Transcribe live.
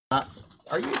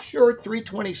Are you sure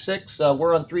 326?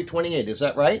 We're on 328. Is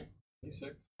that right?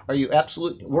 26. Are you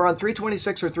absolutely? We're on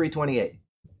 326 or 328?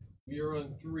 We're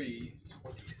on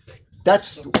 326.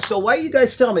 That's so. Why you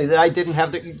guys tell me that I didn't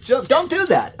have the? Don't do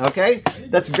that, okay?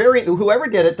 That's very. Whoever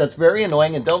did it, that's very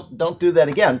annoying, and don't do that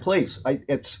again, please. I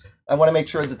want to make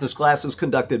sure that this class is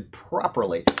conducted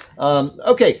properly.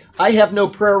 Okay, I have no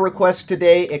prayer requests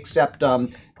today except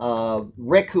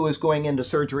Rick, who is going into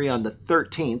surgery on the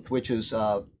 13th, which is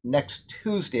next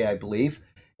Tuesday, I believe.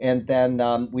 And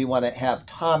then we want to have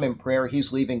Tom in prayer.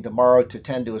 He's leaving tomorrow to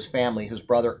tend to his family. His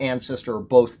brother and sister are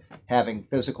both having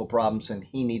physical problems, and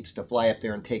he needs to fly up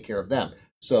there and take care of them.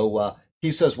 So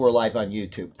he says we're live on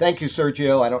YouTube. Thank you,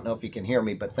 Sergio. I don't know if you can hear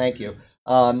me, but thank you.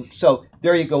 So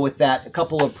there you go with that. A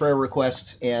couple of prayer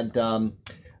requests. And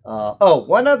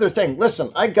one other thing.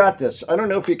 Listen, I got this. I don't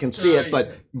know if you can see it,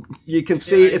 but you can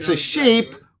see it's a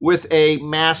sheep with a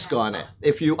mask on it.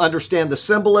 If you understand the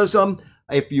symbolism,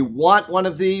 if you want one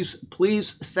of these,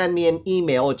 please send me an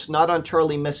email. It's not on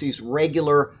Charlie Missy's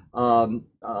regular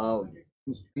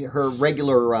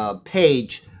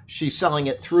page. She's selling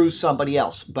it through somebody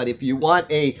else. But if you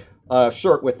want a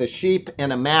shirt with a sheep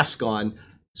and a mask on,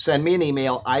 send me an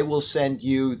email. I will send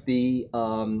you the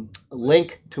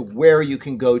link to where you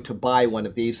can go to buy one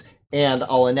of these. And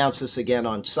I'll announce this again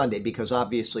on Sunday because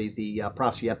obviously the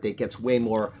Prophecy Update gets way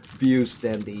more views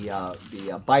than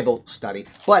the Bible study.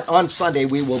 But on Sunday,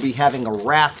 we will be having a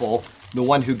raffle. The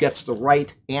one who gets the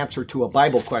right answer to a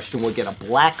Bible question will get a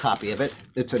black copy of it.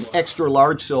 It's an extra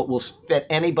large, so it will fit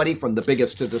anybody from the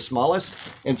biggest to the smallest.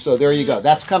 And so there you go.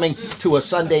 That's coming to a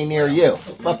Sunday near you.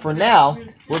 But for now,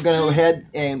 we're going to go ahead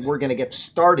and we're going to get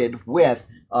started with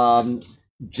Galatians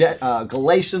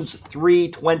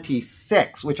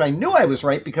 3:26, which I knew I was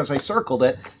right because I circled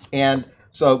it. And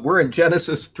so we're in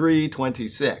Genesis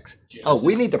 3:26. Oh,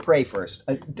 we need to pray first.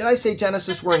 Did I say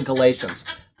Genesis? We're in Galatians.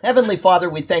 Heavenly Father,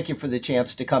 we thank you for the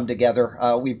chance to come together.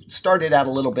 We've started out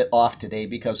a little bit off today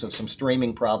because of some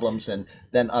streaming problems, and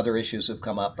then other issues have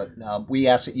come up. But we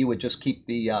ask that you would just keep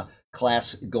the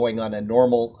class going on a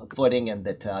normal footing, and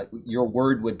that your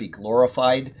word would be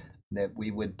glorified, that we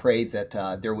would pray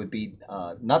that there would be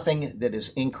nothing that is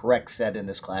incorrect said in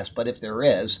this class, but if there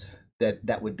is,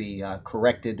 that would be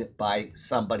corrected by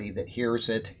somebody that hears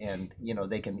it, and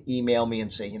they can email me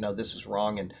and say, this is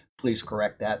wrong, and please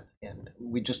correct that. And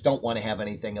we just don't want to have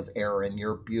anything of error in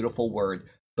your beautiful word.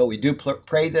 But we do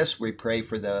pray this. We pray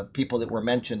for the people that were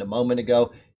mentioned a moment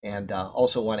ago, and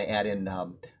also want to add in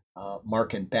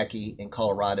Mark and Becky in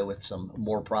Colorado with some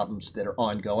more problems that are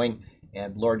ongoing.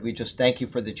 And Lord, we just thank you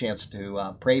for the chance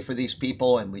to pray for these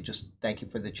people, and we just thank you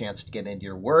for the chance to get into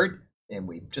your word, and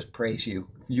we just praise you.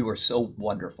 You are so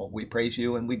wonderful. We praise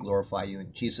you and we glorify you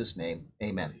in Jesus' name.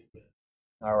 Amen.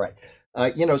 All right.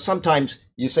 Sometimes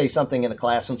you say something in a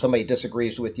class and somebody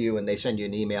disagrees with you and they send you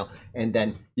an email, and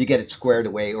then you get it squared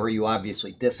away, or you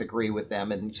obviously disagree with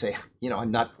them and you say,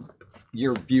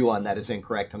 your view on that is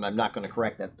incorrect and I'm not going to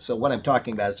correct that. So what I'm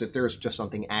talking about is if there's just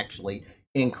something actually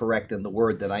incorrect in the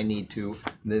word that I need to,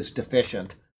 that is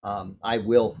deficient, I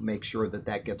will make sure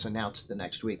that gets announced the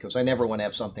next week, because I never want to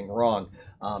have something wrong.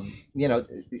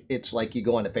 It's like you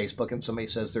go onto Facebook and somebody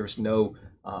says there's no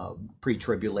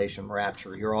pre-tribulation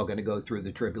rapture. You're all going to go through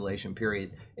the tribulation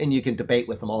period, and you can debate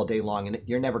with them all day long, and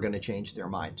you're never going to change their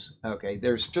minds. Okay,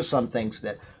 there's just some things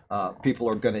that people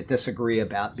are going to disagree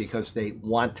about because they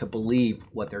want to believe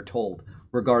what they're told,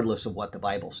 regardless of what the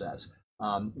Bible says.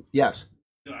 Yes.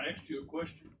 Can I ask you a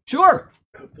question? Sure.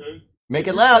 Okay. Make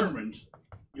it loud. Sermons,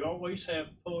 you always have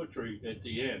poetry at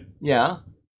the end. Yeah.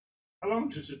 How long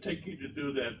does it take you to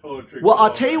do that poetry? Well,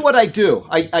 I'll tell you what I do.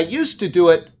 I used to do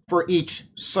it for each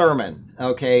sermon.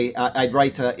 Okay, I'd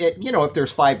write if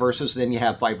there's 5 verses, then you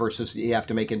have 5 verses that you have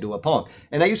to make into a poem.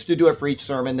 And I used to do it for each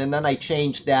sermon, and then I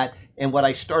changed that. And what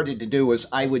I started to do was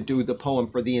I would do the poem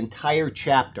for the entire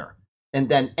chapter. And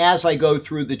then as I go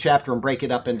through the chapter and break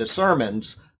it up into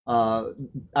sermons,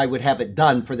 I would have it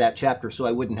done for that chapter, so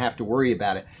I wouldn't have to worry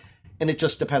about it. And it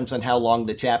just depends on how long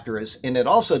the chapter is. And it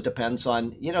also depends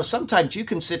on, sometimes you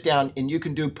can sit down and you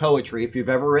can do poetry. If you've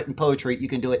ever written poetry, you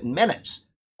can do it in minutes.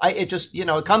 It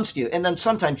comes to you. And then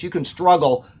sometimes you can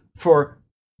struggle for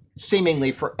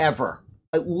seemingly forever.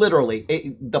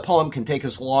 Literally, the poem can take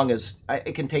as long as,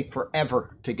 it can take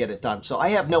forever to get it done. So I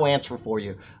have no answer for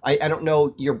you. I don't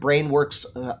know, your brain works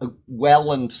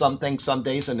well in some things some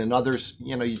days, and in others,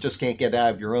 you just can't get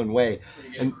out of your own way.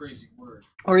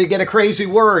 Or you get a crazy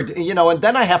word, and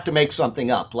then I have to make something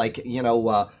up, like,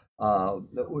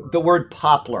 the word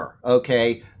poplar,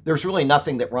 okay? There's really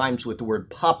nothing that rhymes with the word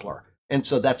poplar. And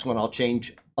so that's when I'll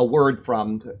change a word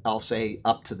from, I'll say,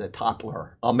 up to the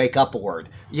toppler. I'll make up a word.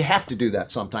 You have to do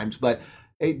that sometimes, but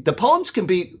The poems can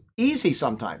be easy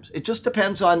sometimes. It just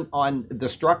depends on the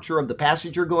structure of the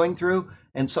passage you're going through,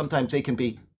 and sometimes they can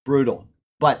be brutal.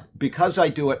 But because I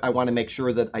do it, I want to make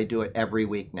sure that I do it every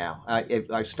week now.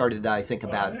 I started that, I think,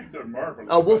 about... I think they're marvelous.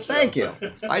 Oh, well, myself. thank you.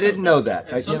 I didn't know that.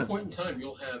 At some point in time,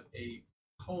 you'll have a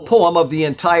Poem of the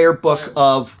entire book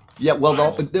of... Yeah, well,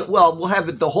 we'll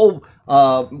have the whole...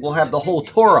 we'll have the whole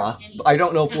Torah. I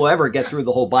don't know if we'll ever get through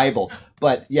the whole Bible.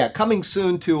 But yeah, coming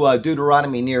soon to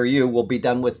Deuteronomy near you, we'll be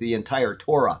done with the entire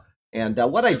Torah. And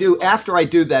what I do after I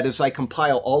do that is I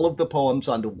compile all of the poems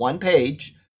onto one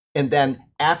page. And then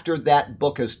after that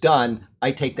book is done,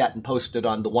 I take that and post it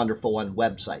on the Wonderful One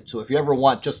website. So if you ever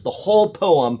want just the whole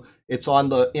poem, it's on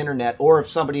the internet. Or if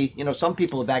somebody, some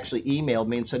people have actually emailed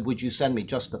me and said, would you send me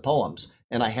just the poems?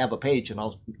 And I have a page and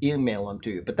I'll email them to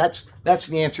you. But that's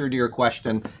the answer to your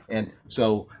question. And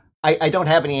so I don't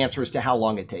have any answers to how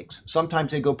long it takes.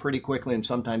 Sometimes they go pretty quickly and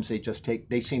sometimes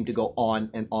they seem to go on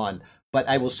and on. But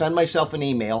I will send myself an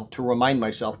email to remind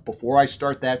myself before I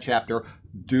start that chapter,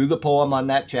 do the poem on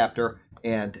that chapter.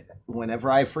 And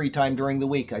whenever I have free time during the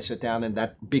week, I sit down and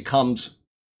that becomes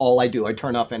all I do. I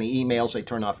turn off any emails, I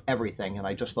turn off everything, and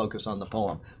I just focus on the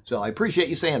poem. So I appreciate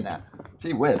you saying that.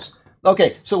 Gee whiz.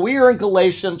 Okay, so we are in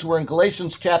Galatians. We're in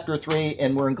Galatians chapter 3,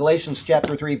 and we're in Galatians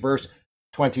chapter 3, verse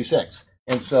 26.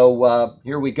 And so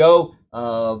here we go.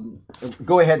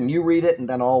 Go ahead and you read it, and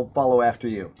then I'll follow after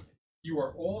you. You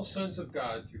are all sons of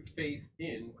God through faith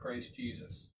in Christ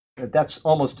Jesus. That's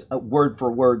almost word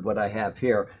for word what I have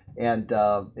here. And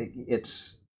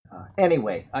it's...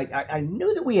 anyway, I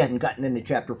knew that we hadn't gotten into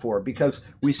chapter 4 because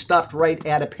we stopped right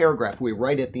at a paragraph. We were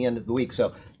right at the end of the week,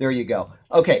 so there you go.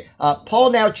 Okay,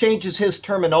 Paul now changes his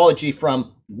terminology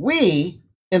from we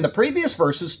in the previous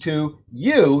verses to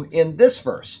you in this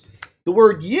verse. The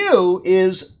word you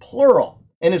is plural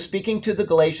and is speaking to the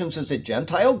Galatians as a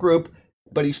Gentile group,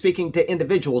 but he's speaking to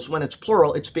individuals. When it's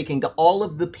plural, it's speaking to all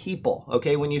of the people,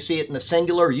 okay? When you see it in the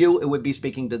singular, you, it would be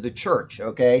speaking to the church,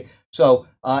 okay? So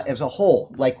as a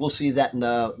whole, like we'll see that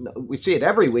we see it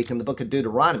every week in the book of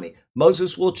Deuteronomy,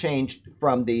 Moses will change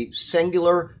from the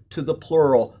singular to the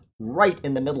plural right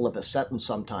in the middle of a sentence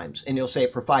sometimes. And he'll say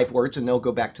it for 5 words and they'll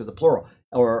go back to the plural,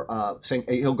 or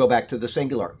he'll go back to the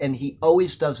singular. And he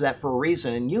always does that for a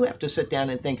reason. And you have to sit down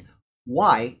and think,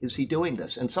 why is he doing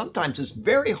this? And sometimes it's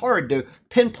very hard to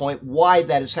pinpoint why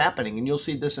that is happening. And you'll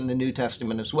see this in the New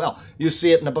Testament as well. You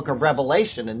see it in the book of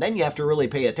Revelation, and then you have to really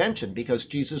pay attention because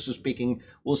Jesus is speaking,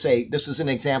 we'll say, this is an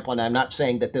example, and I'm not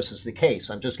saying that this is the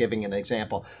case. I'm just giving an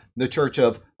example. The church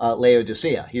of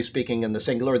Laodicea, he's speaking in the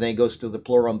singular, then he goes to the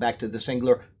plural and back to the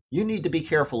singular. You need to be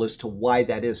careful as to why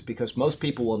that is because most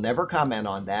people will never comment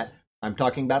on that. I'm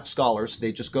talking about scholars.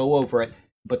 They just go over it.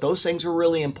 But those things are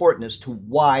really important as to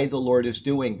why the Lord is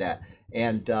doing that.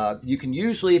 And you can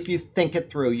usually, if you think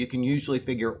it through, you can usually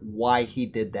figure why he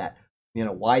did that,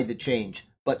 why the change.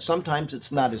 But sometimes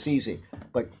it's not as easy.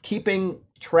 But keeping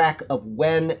track of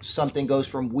when something goes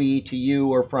from we to you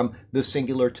or from the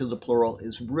singular to the plural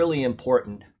is really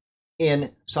important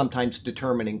in sometimes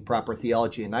determining proper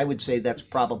theology. And I would say that's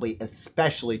probably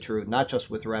especially true, not just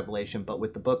with Revelation, but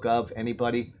with the book of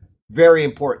anybody. Very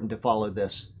important to follow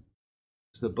this.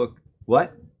 It's the book,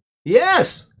 what?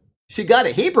 Yes, she got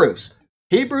it. Hebrews.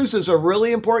 Hebrews is a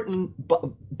really important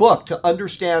book to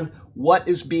understand what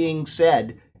is being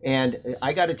said. And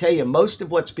I got to tell you, most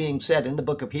of what's being said in the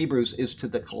book of Hebrews is to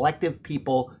the collective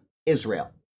people,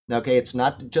 Israel. Okay, it's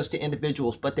not just to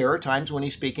individuals, but there are times when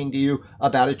he's speaking to you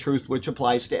about a truth which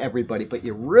applies to everybody. But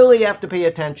you really have to pay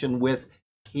attention with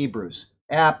Hebrews.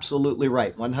 Absolutely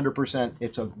right, 100%.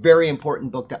 It's a very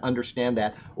important book to understand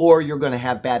that, or you're going to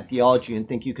have bad theology and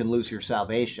think you can lose your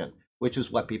salvation, which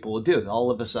is what people will do. All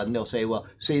of a sudden, they'll say, well,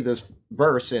 see this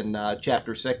verse in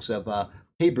chapter 6 of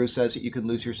Hebrews says that you can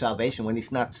lose your salvation when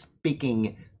he's not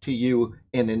speaking to you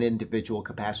in an individual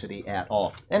capacity at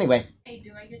all. Anyway. Hey,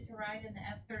 do I get to ride in the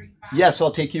F-35? Yes,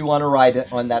 I'll take you on a ride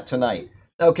on that tonight.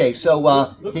 Okay, so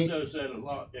Luke does that a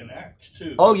lot in Acts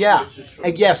too. Oh yeah,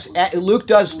 yes, Luke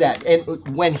does that,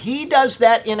 and when he does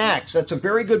that in Acts, that's a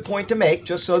very good point to make.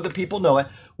 Just so that people know it,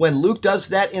 when Luke does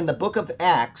that in the book of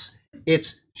Acts,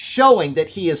 it's showing that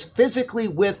he is physically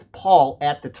with Paul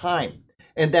at the time,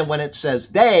 and then when it says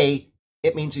they,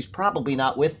 it means he's probably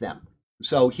not with them.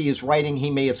 So he is writing.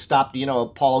 He may have stopped.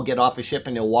 Paul get off a ship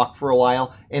and he'll walk for a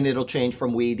while, and it'll change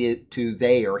from we to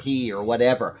they or he or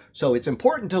whatever. So it's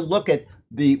important to look at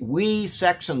the we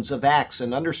sections of Acts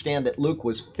and understand that Luke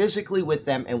was physically with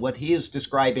them, and what he is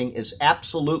describing is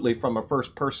absolutely from a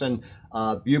first-person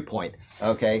viewpoint.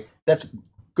 Okay, that's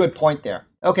good point there.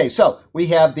 Okay, so we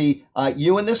have the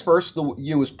you in this verse. The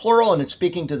you is plural, and it's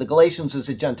speaking to the Galatians as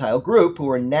a Gentile group who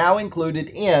are now included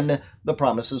in the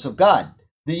promises of God.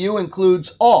 The you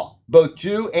includes all, both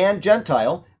Jew and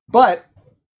Gentile, but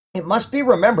it must be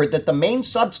remembered that the main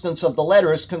substance of the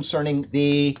letter is concerning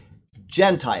the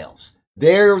Gentiles.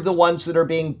 They're the ones that are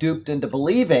being duped into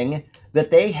believing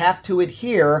that they have to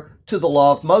adhere to the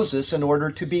law of Moses in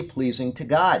order to be pleasing to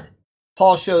God.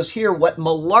 Paul shows here what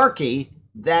malarkey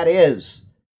that is.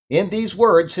 In these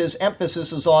words, his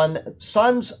emphasis is on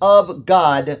sons of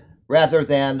God rather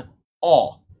than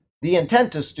all. The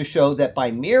intent is to show that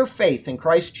by mere faith in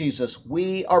Christ Jesus,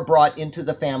 we are brought into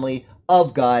the family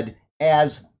of God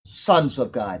as sons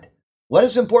of God. What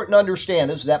is important to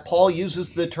understand is that Paul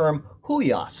uses the term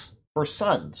huios for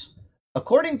sons.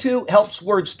 According to Helps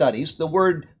Word Studies, the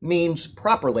word means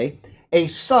properly a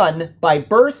son by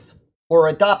birth or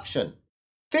adoption.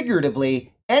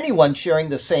 Figuratively, anyone sharing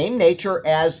the same nature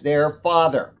as their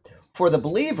father. For the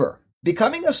believer,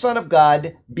 becoming a son of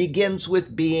God begins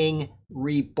with being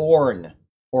reborn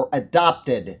or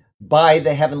adopted by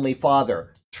the Heavenly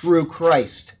Father through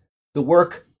Christ, the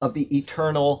work of the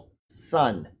eternal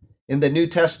Son. In the New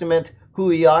Testament,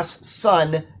 huios,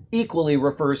 son, equally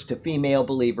refers to female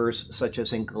believers, such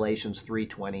as in Galatians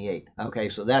 3:28. Okay,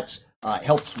 so that's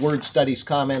Helps Word Studies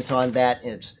comment on that.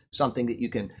 It's something that you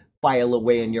can file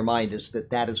away in your mind, is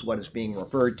that is what is being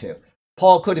referred to.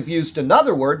 Paul could have used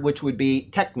another word, which would be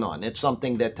teknon. It's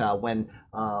something that when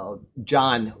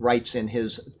John writes in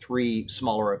his 3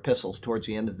 smaller epistles towards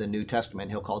the end of the New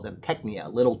Testament, he'll call them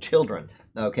teknia, little children.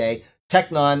 Okay,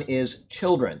 teknon is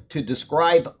children to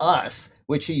describe us,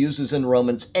 which he uses in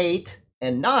Romans 8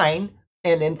 and 9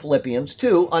 and in Philippians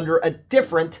 2 under a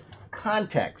different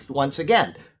context. Once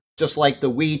again, just like the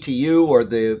we to you or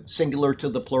the singular to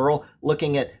the plural,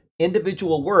 looking at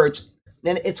individual words.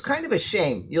 And it's kind of a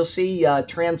shame. You'll see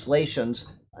translations,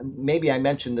 maybe I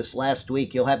mentioned this last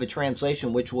week, you'll have a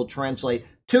translation which will translate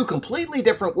 2 completely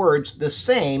different words the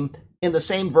same in the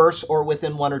same verse or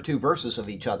within 1 or 2 verses of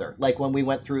each other. Like when we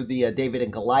went through the David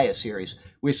and Goliath series,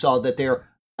 we saw that there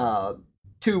are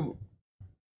 2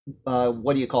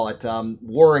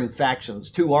 warring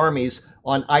factions, 2 armies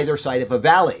on either side of a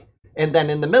valley. And then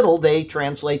in the middle, they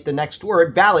translate the next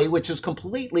word, valley, which is a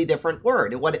completely different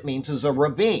word. And what it means is a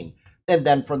ravine. And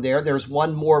then from there, there's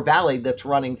one more valley that's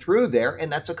running through there,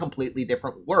 and that's a completely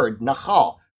different word,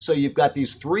 nahal. So you've got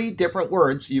these 3 different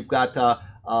words. You've got,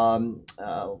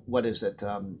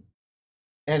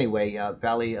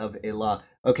 Valley of Elah.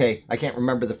 Okay, I can't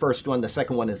remember the first one. The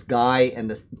second one is Guy, and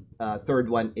the third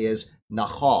one is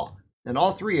nahal. And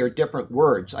all 3 are different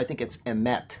words. I think it's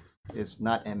emet. It's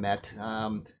not emet.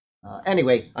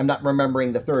 Anyway, I'm not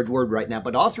remembering the third word right now,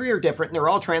 but all 3 are different, and they're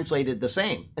all translated the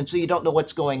same. And so you don't know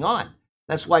what's going on.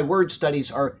 That's why word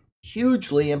studies are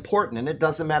hugely important. And it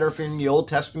doesn't matter if you're in the Old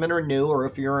Testament or New, or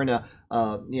if you're in a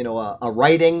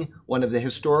writing, one of the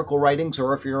historical writings,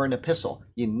 or if you're an epistle.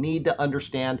 You need to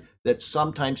understand that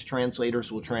sometimes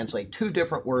translators will translate 2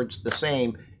 different words the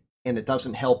same, and it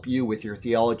doesn't help you with your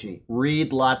theology.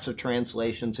 Read lots of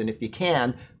translations, and if you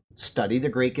can, study the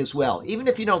Greek as well. Even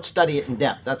if you don't study it in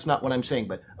depth, that's not what I'm saying,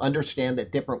 but understand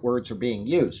that different words are being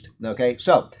used. Okay,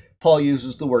 so Paul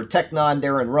uses the word teknon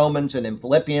there in Romans and in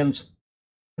Philippians.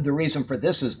 The reason for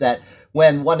this is that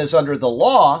when one is under the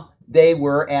law, they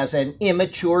were as an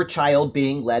immature child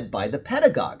being led by the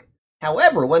pedagogue.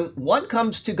 However, when one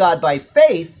comes to God by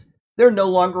faith, they're no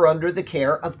longer under the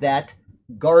care of that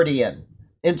guardian.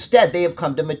 Instead, they have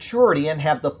come to maturity and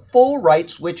have the full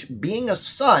rights which being a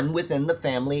son within the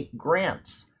family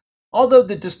grants. Although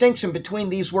the distinction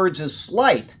between these words is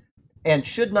slight and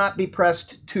should not be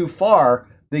pressed too far,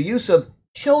 the use of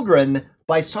children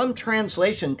by some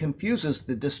translation confuses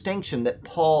the distinction that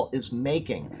Paul is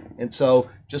making. And so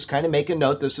just kind of make a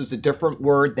note, this is a different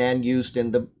word than used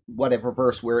in the whatever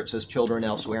verse where it says children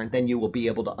elsewhere, and then you will be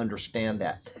able to understand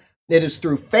that. It is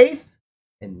through faith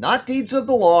and not deeds of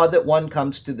the law that one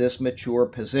comes to this mature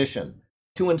position.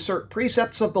 To insert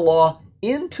precepts of the law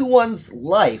into one's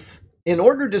life in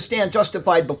order to stand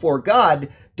justified before God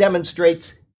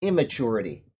demonstrates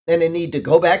immaturity and a need to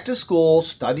go back to school,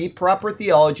 study proper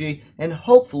theology, and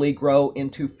hopefully grow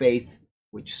into faith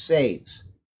which saves.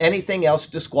 Anything else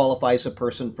disqualifies a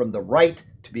person from the right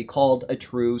to be called a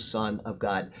true son of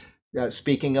God.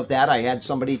 Speaking of that, I had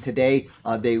somebody today,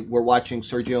 they were watching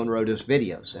Sergio and Rhoda's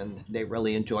videos, and they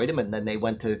really enjoyed them, and then they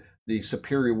went to the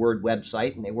Superior Word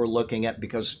website, and they were looking at,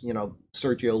 because,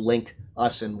 Sergio linked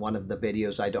us in one of the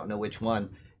videos, I don't know which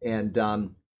one, and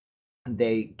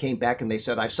they came back and they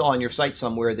said, I saw on your site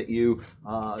somewhere that you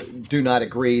do not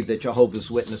agree that Jehovah's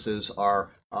Witnesses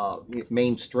are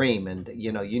mainstream, and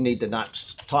you need to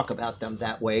not talk about them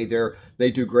that way.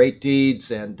 They do great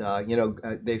deeds, and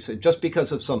they said just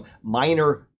because of some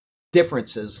minor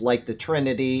differences like the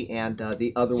Trinity and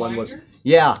the other one was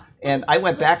and I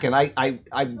went back and I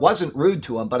wasn't rude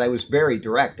to him, but I was very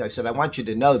direct. I said, I want you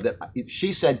to know that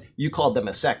she said you called them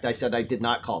a sect. I said I did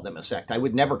not call them a sect. I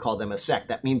would never call them a sect.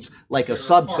 That means like a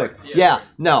subsect.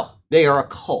 No, they are a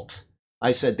cult.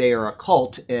 I said they are a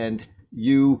cult, and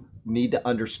you need to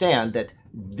understand that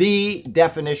the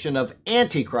definition of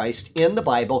Antichrist in the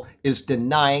Bible is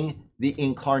denying the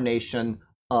incarnation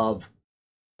of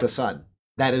the Son.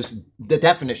 That is the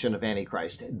definition of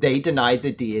Antichrist. They deny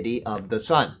the deity of the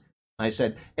Son. I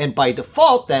said, and by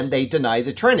default, then they deny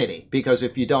the Trinity, because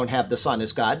if you don't have the Son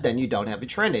as God, then you don't have a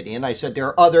Trinity. And I said, there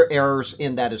are other errors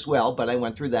in that as well, but I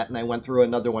went through that, and I went through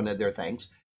another one of their things.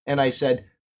 And I said,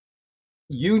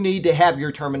 you need to have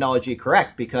your terminology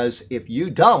correct, because if you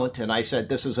don't, and I said,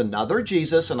 this is another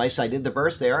Jesus, and I cited the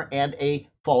verse there, and a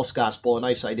false gospel, and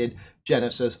I cited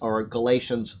Genesis or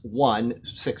Galatians 1,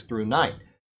 6 through 9.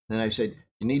 And I said,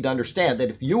 you need to understand that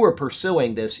if you were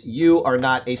pursuing this, you are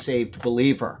not a saved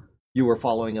believer. You are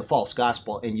following a false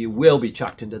gospel, and you will be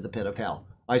chucked into the pit of hell.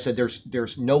 I said,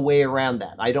 there's no way around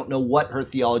that. I don't know what her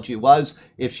theology was,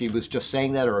 if she was just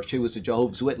saying that, or if she was a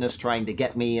Jehovah's Witness trying to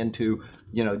get me into,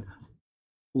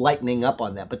 lightening up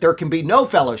on that. But there can be no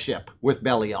fellowship with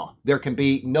Belial. There can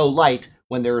be no light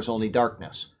when there is only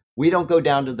darkness. We don't go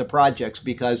down to the projects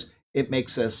because it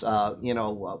makes us,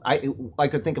 I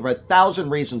could think of 1,000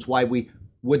 reasons why we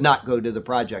would not go to the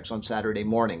projects on Saturday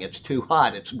morning. It's too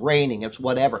hot, it's raining, it's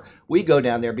whatever. We go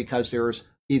down there because there's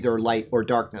either light or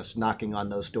darkness knocking on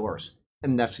those doors.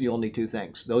 And that's the only two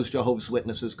things. Those Jehovah's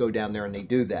Witnesses go down there and they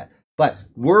do that. But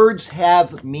words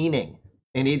have meaning.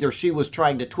 And either she was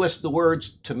trying to twist the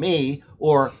words to me,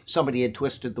 or somebody had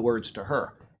twisted the words to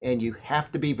her. And you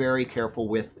have to be very careful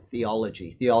with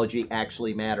theology. Theology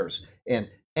actually matters. And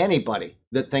anybody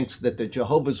that thinks that the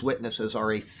Jehovah's Witnesses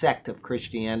are a sect of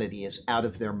Christianity is out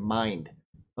of their mind.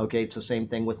 Okay, it's the same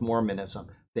thing with Mormonism.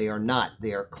 They are not.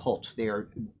 They are cults. They are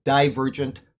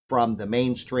divergent from the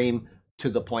mainstream to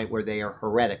the point where they are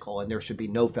heretical, and there should be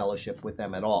no fellowship with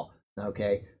them at all.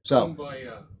 Okay, so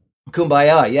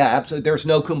Kumbaya, yeah, absolutely. There's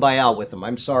no kumbaya with them.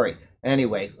 I'm sorry.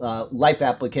 Anyway, life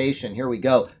application. Here we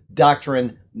go.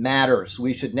 Doctrine matters.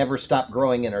 We should never stop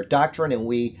growing in our doctrine, and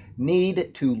we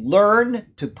need to learn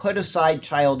to put aside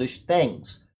childish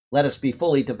things. Let us be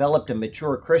fully developed and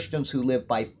mature Christians who live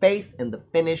by faith in the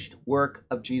finished work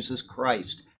of Jesus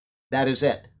Christ. That is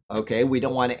it. Okay, we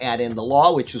don't want to add in the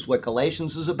law, which is what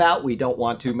Galatians is about. We don't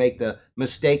want to make the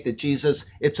mistake that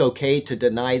it's okay to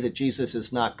deny that Jesus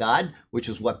is not God, which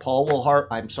is what John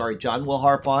will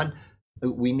harp on.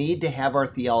 We need to have our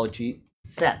theology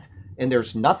set. And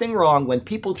there's nothing wrong when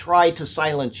people try to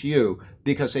silence you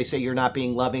because they say you're not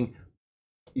being loving.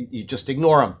 You just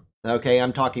ignore them. Okay,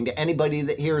 I'm talking to anybody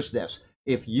that hears this.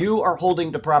 If you are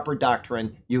holding to proper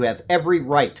doctrine, you have every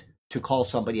right to call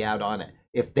somebody out on it.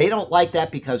 If they don't like that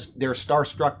because they're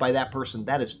starstruck by that person,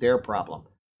 that is their problem.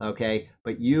 Okay,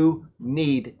 but you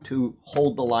need to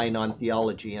hold the line on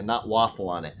theology and not waffle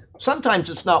on it. Sometimes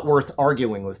it's not worth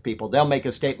arguing with people. They'll make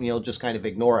a statement, you'll just kind of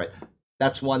ignore it.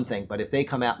 That's one thing. But if they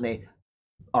come out and they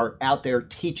are out there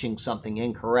teaching something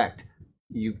incorrect,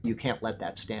 you can't let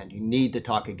that stand. You need to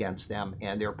talk against them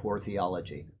and their poor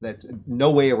theology. That's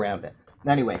no way around it.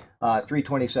 Anyway,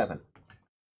 327.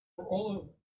 For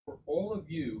all of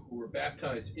you who were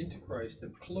baptized into Christ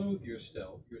have clothed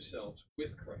yourselves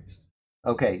with Christ.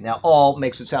 Okay, now all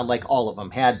makes it sound like all of them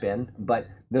had been, but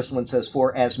this one says,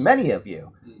 for as many of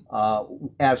you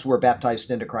as were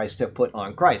baptized into Christ have put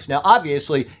on Christ. Now,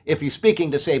 obviously, if he's speaking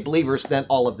to say believers, then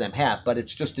all of them have, but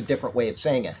it's just a different way of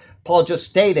saying it. Paul just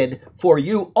stated, for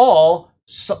you are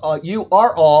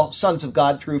all sons of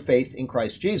God through faith in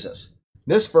Christ Jesus.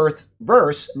 This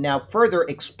verse now further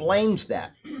explains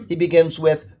that. He begins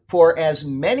with, for as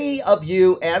many of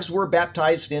you as were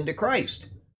baptized into Christ.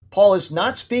 Paul is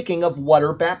not speaking of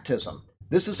water baptism.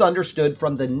 This is understood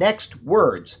from the next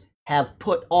words, have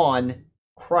put on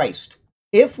Christ.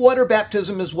 If water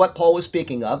baptism is what Paul was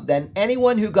speaking of, then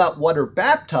anyone who got water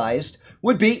baptized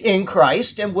would be in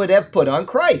Christ and would have put on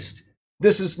Christ.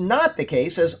 This is not the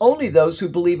case, as only those who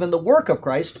believe in the work of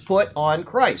Christ put on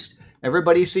Christ.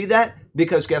 Everybody see that?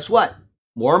 Because guess what?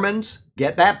 Mormons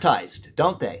get baptized,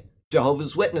 don't they?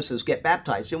 Jehovah's Witnesses get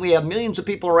baptized. And we have millions of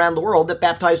people around the world that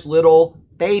baptize little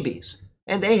babies.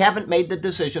 And they haven't made the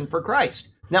decision for Christ.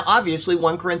 Now, obviously,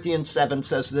 1 Corinthians 7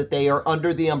 says that they are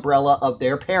under the umbrella of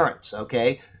their parents,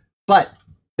 okay? But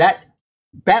that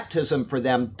baptism for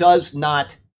them does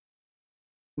not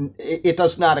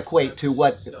equate to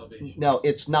what. Salvation. No,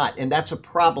 it's not. And that's a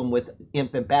problem with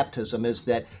infant baptism, is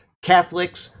that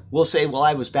Catholics will say, well,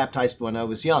 I was baptized when I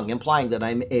was young, implying that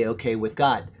I'm A-okay with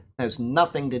God. It has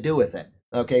nothing to do with it.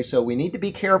 Okay, so we need to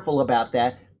be careful about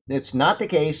that. It's not the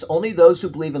case. Only those who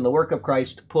believe in the work of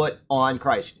Christ put on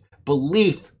Christ.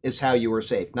 Belief is how you are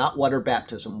saved, not water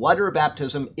baptism. Water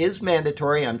baptism is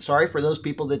mandatory. I'm sorry for those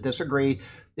people that disagree.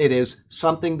 It is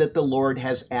something that the Lord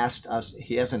has asked us.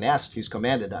 He hasn't asked, he's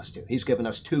commanded us to. He's given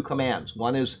us two commands.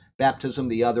 One is baptism,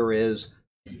 the other is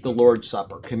the Lord's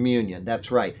Supper, communion.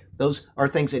 That's right. Those are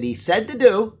things that he said to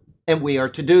do, and we are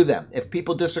to do them. If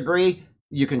people disagree,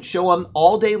 you can show them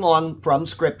all day long from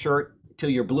Scripture till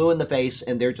you're blue in the face,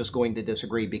 and they're just going to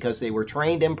disagree because they were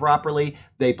trained improperly.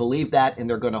 They believe that, and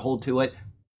they're going to hold to it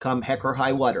come heck or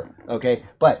high water. Okay,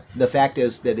 but the fact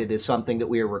is that it is something that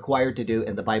we are required to do,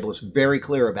 and the Bible is very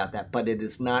clear about that. But it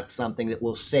is not something that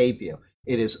will save you.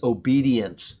 It is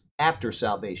obedience after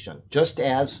salvation, just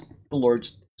as the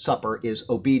Lord's Supper is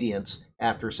obedience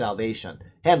after salvation.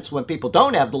 Hence, when people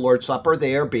don't have the Lord's Supper,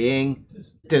 they are being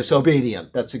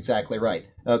disobedient. That's exactly right.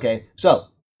 Okay, so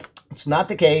it's not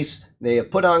the case. They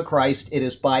have put on Christ. It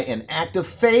is by an act of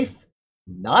faith,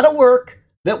 not a work,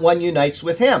 that one unites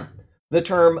with him. The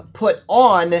term put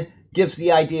on gives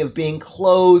the idea of being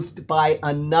clothed by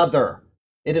another.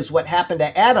 It is what happened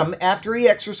to Adam after he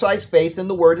exercised faith in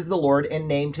the word of the Lord and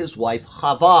named his wife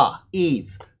Chava,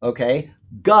 Eve. Okay,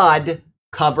 God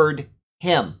covered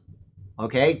him.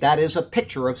 Okay, that is a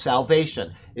picture of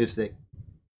salvation, is that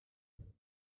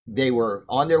they were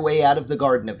on their way out of the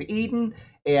Garden of Eden,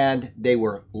 and they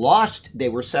were lost. They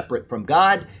were separate from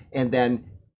God. And then,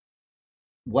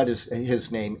 what is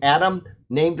his name? Adam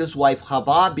named his wife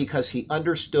Chava because he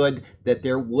understood that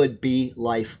there would be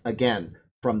life again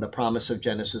from the promise of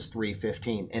Genesis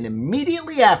 3:15. And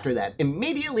immediately after that,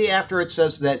 immediately after it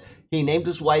says that he named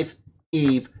his wife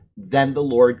Eve, then the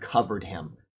Lord covered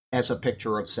him as a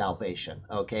picture of salvation.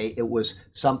 Okay, it was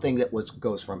something that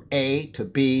goes from A to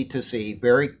B to C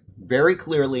very, very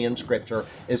clearly in Scripture,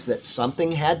 is that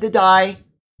something had to die.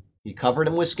 He covered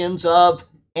him with skins of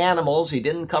animals. He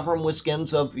didn't cover him with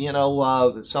skins of,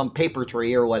 some paper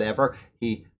tree or whatever.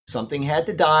 Something had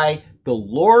to die. The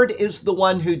Lord is the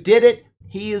one who did it.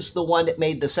 He is the one that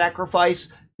made the sacrifice.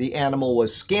 The animal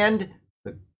was skinned.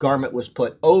 The garment was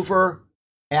put over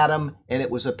Adam, and it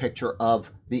was a picture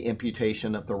of the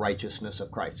imputation of the righteousness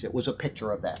of Christ. It was a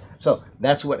picture of that. So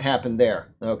that's what happened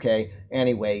there. Okay.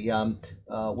 Anyway,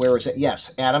 where is it?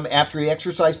 Yes, Adam, after he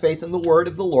exercised faith in the word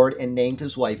of the Lord and named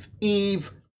his wife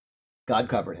Eve, God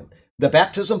covered him. The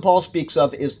baptism Paul speaks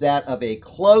of is that of a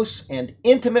close and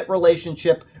intimate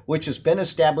relationship which has been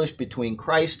established between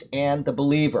Christ and the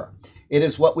believer. It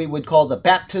is what we would call the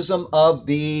baptism of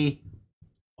the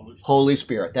Holy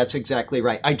Spirit. That's exactly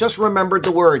right. I just remembered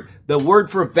the word. The word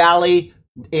for valley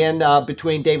in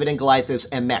between David and Goliath is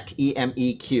Emek,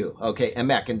 E-M-E-Q. Okay,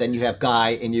 Emek. And then you have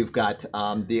Guy, and you've got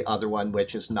the other one,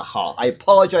 which is Nahal. I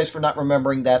apologize for not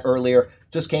remembering that earlier.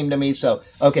 Just came to me. So,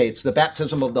 okay, it's the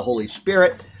baptism of the Holy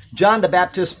Spirit. John the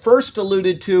Baptist first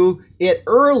alluded to it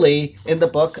early in the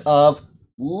book of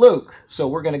Luke. So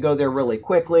we're going to go there really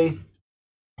quickly.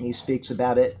 He speaks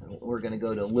about it. We're going to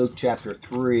go to Luke chapter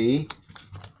 3.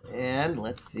 And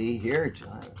let's see here.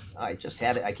 I just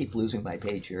had it. I keep losing my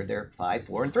page here. There, 5,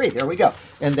 4, and 3. There we go.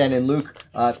 And then in Luke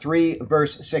 3,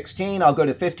 verse 16, I'll go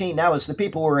to 15. Now, as the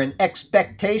people were in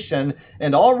expectation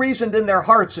and all reasoned in their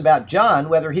hearts about John,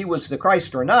 whether he was the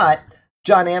Christ or not,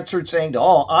 John answered, saying to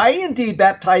all, I indeed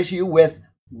baptize you with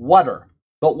water.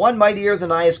 But one mightier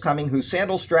than I is coming, whose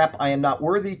sandal strap I am not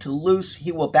worthy to loose.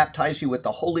 He will baptize you with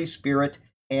the Holy Spirit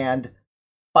and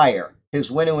fire.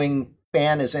 His winnowing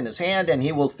fan is in his hand, and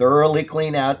he will thoroughly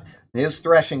clean out his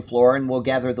threshing floor and will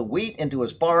gather the wheat into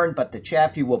his barn, but the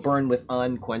chaff he will burn with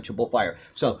unquenchable fire.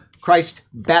 So Christ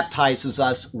baptizes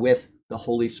us with the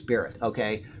Holy Spirit.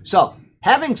 Okay, so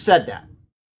having said that,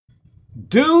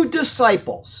 do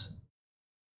disciples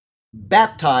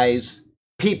baptize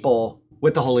people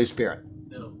with the Holy Spirit?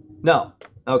 No.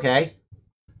 Okay,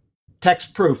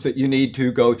 text proof that you need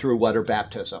to go through water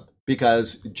baptism,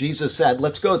 because Jesus said,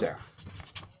 let's go there.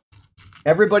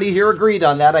 Everybody here agreed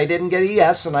on that. I didn't get a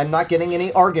yes, and I'm not getting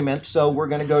any argument. So we're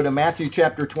going to go to Matthew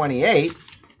chapter 28,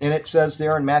 and it says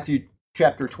there in Matthew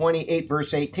chapter 28,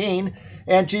 verse 18,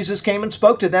 and Jesus came and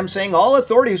spoke to them, saying, all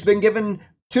authority has been given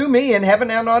to me in heaven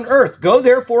and on earth. Go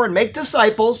therefore and make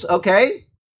disciples, okay?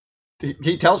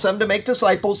 He tells them to make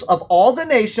disciples of all the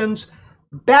nations,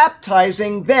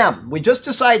 baptizing them. We just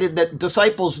decided that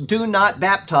disciples do not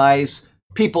baptize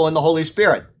people in the Holy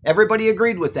Spirit. Everybody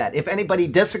agreed with that. If anybody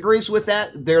disagrees with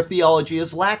that, their theology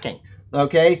is lacking.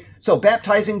 Okay? So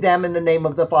baptizing them in the name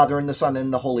of the Father and the Son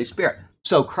and the Holy Spirit.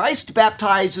 So Christ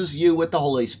baptizes you with the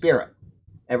Holy Spirit.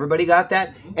 Everybody got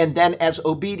that? And then as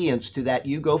obedience to that,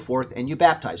 you go forth and you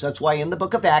baptize. That's why in the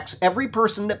book of Acts, every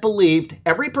person that believed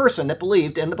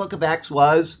in the book of Acts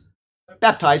was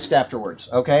baptized afterwards.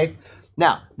 Okay?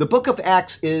 Now, the book of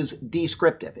Acts is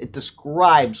descriptive. It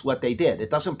describes what they did. It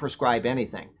doesn't prescribe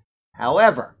anything.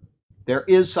 However, there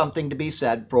is something to be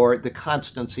said for the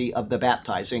constancy of the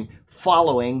baptizing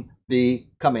following the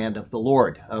command of the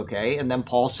Lord, okay? And then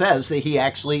Paul says that he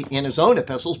actually, in his own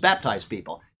epistles, baptized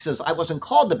people. He says, I wasn't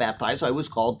called to baptize, I was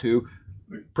called to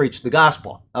preach the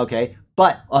gospel, okay?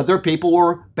 But other people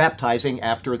were baptizing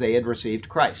after they had received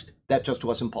Christ. That just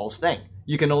wasn't Paul's thing.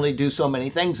 You can only do so many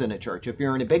things in a church. If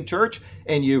you're in a big church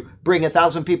and you bring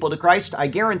 1,000 people to Christ, I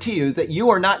guarantee you that you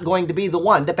are not going to be the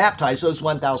one to baptize those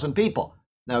 1,000 people.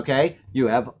 Okay, you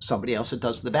have somebody else that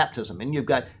does the baptism, and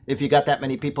if you got that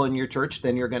many people in your church,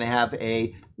 then you're going to have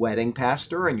a wedding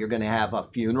pastor, and you're going to have a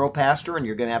funeral pastor, and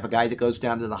you're going to have a guy that goes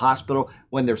down to the hospital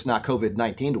when there's not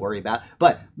COVID-19 to worry about.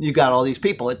 But you got all these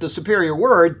people at the Superior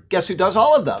Word. Guess who does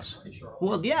all of those?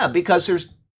 Well, yeah, because there's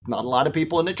not a lot of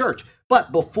people in the church.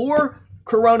 But before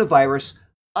coronavirus,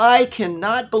 I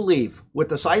cannot believe, with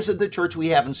the size of the church we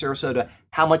have in Sarasota,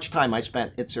 how much time I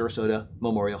spent at Sarasota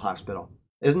Memorial Hospital.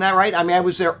 Isn't that right? I mean, I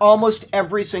was there almost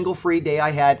every single free day I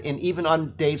had, and even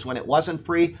on days when it wasn't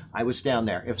free, I was down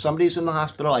there. If somebody's in the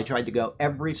hospital, I tried to go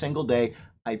every single day,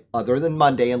 other than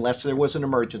Monday, unless there was an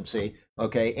emergency,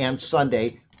 okay, and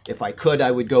Sunday. If I could,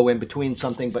 I would go in between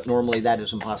something, but normally that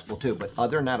is impossible too. But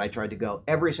other than that, I tried to go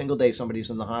every single day somebody's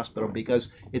in the hospital because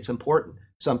it's important.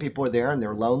 Some people are there and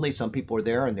they're lonely. Some people are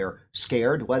there and they're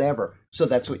scared, whatever. So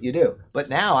that's what you do. But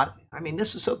now, I mean,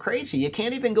 this is so crazy. You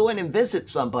can't even go in and visit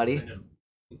somebody.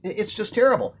 It's just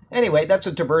terrible. Anyway, that's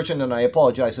a diversion, and I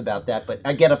apologize about that, but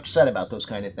I get upset about those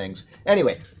kind of things.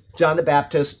 Anyway, John the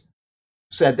Baptist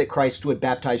said that Christ would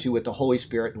baptize you with the Holy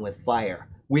Spirit and with fire.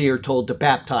 We are told to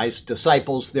baptize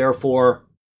disciples, therefore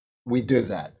we do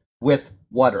that with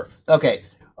water. Okay,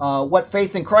 what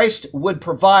faith in Christ would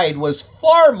provide was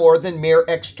far more than mere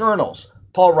externals.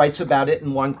 Paul writes about it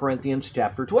in 1 Corinthians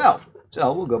chapter 12.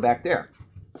 So we'll go back there.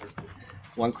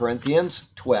 1 Corinthians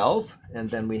 12,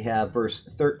 and then we have verse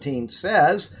 13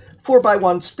 says, For by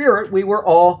one Spirit we were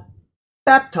all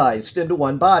baptized into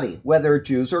one body, whether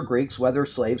Jews or Greeks, whether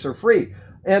slaves or free,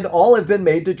 and all have been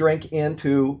made to drink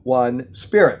into one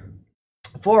Spirit.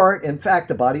 For, in fact,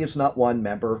 the body is not one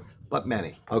member, but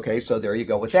many. Okay, so there you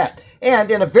go with that.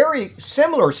 And in a very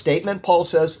similar statement, Paul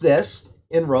says this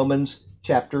in Romans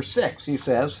chapter 6. He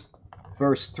says,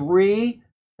 verse 3,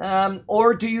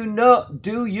 or do you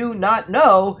not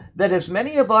know that as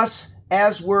many of us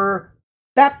as were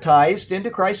baptized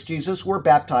into Christ Jesus were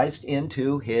baptized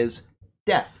into his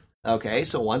death? Okay,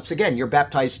 so once again, you're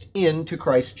baptized into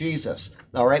Christ Jesus.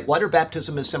 All right, water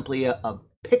baptism is simply a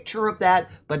picture of that,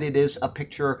 but it is a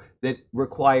picture that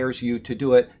requires you to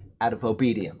do it out of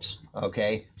obedience.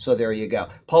 Okay, so there you go.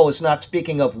 Paul is not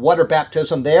speaking of water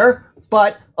baptism there,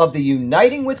 but of the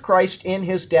uniting with Christ in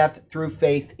his death through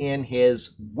faith in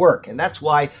his work. And that's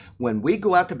why when we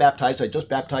go out to baptize, I just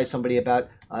baptized somebody about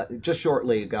just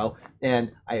shortly ago,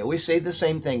 and I always say the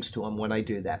same things to them when I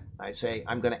do that. I say,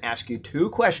 I'm going to ask you two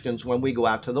questions when we go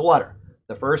out to the water.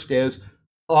 The first is,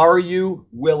 are you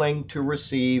willing to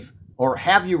receive, or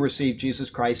have you received Jesus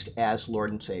Christ as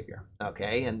Lord and Savior?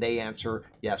 Okay, and they answer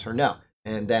yes or no.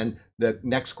 And then the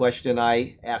next question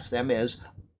I ask them is,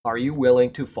 are you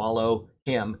willing to follow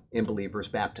him in believer's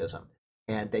baptism?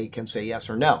 And they can say yes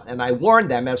or no. And I warn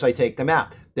them as I take them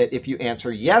out that if you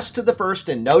answer yes to the first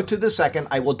and no to the second,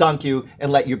 I will dunk you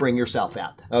and let you bring yourself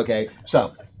out. Okay,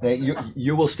 so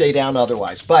you will stay down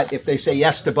otherwise. But if they say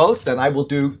yes to both, then I will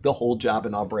do the whole job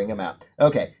and I'll bring them out.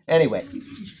 Okay, anyway,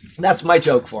 that's my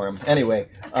joke for him. Anyway,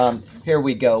 here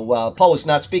we go. Paul is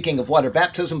not speaking of water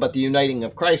baptism, but the uniting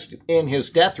of Christ in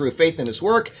his death through faith in his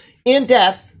work. In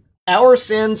death, our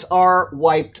sins are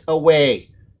wiped away.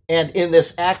 And in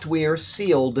this act, we are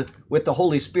sealed with the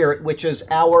Holy Spirit, which is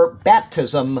our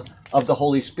baptism of the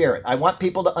Holy Spirit. I want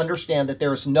people to understand that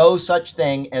there is no such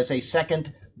thing as a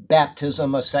second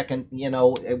baptism, a second,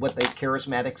 what the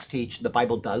charismatics teach. The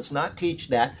Bible does not teach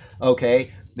that,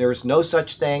 okay? There's no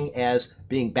such thing as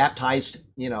being baptized,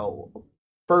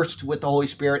 first with the Holy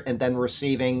Spirit and then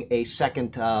receiving a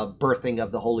second birthing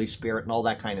of the Holy Spirit and all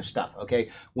that kind of stuff, okay?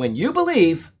 When you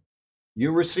believe,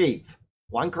 you receive.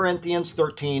 1 Corinthians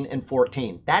 13 and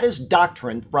 14. That is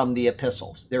doctrine from the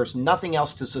epistles. There's nothing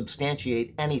else to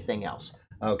substantiate anything else,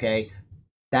 okay?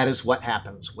 That is what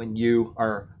happens when you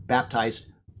are baptized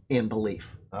in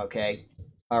belief. Okay?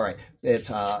 All right.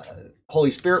 It's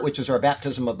Holy Spirit, which is our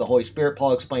baptism of the Holy Spirit.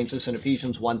 Paul explains this in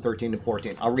Ephesians 1:13 and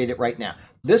 14. I'll read it right now.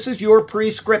 This is your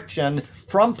prescription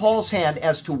from Paul's hand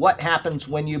as to what happens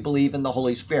when you believe in the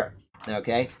Holy Spirit.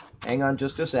 Okay? Hang on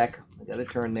just a sec. I got to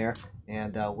turn there.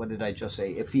 And what did I just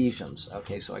say? Ephesians.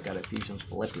 Okay, so I got Ephesians,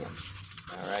 Philippians.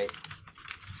 All right.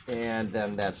 And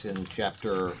then that's in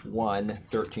chapter 1,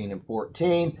 13 and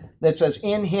 14. That says,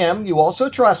 in him you also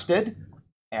trusted,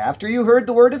 after you heard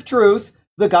the word of truth,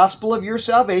 the gospel of your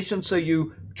salvation. So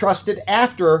you trusted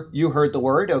after you heard the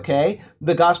word, okay?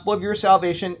 The gospel of your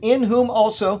salvation, in whom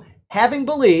also, having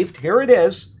believed, here it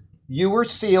is, you were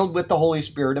sealed with the Holy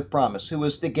Spirit of promise, who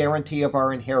is the guarantee of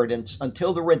our inheritance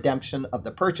until the redemption of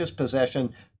the purchased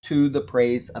possession to the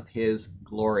praise of his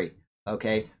glory.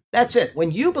 Okay? That's it.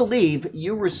 When you believe,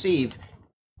 you receive,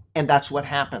 and that's what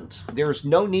happens. There's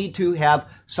no need to have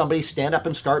somebody stand up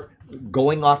and start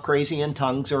going off crazy in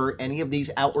tongues or any of these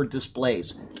outward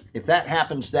displays. If that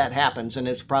happens, that happens, and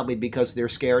it's probably because they're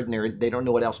scared and they don't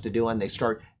know what else to do, and they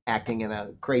start acting in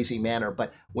a crazy manner.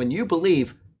 But when you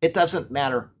believe, it doesn't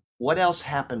matter what else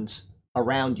happens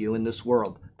around you in this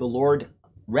world. The Lord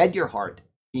read your heart.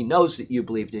 He knows that you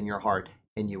believed in your heart,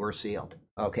 and you were sealed.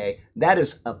 Okay? That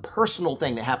is a personal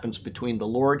thing that happens between the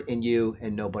Lord and you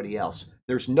and nobody else.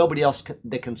 There's nobody else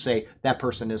that can say that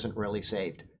person isn't really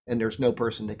saved. And there's no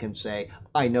person that can say,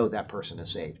 I know that person is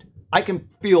saved. I can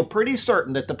feel pretty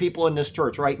certain that the people in this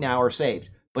church right now are saved,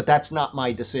 but that's not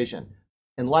my decision.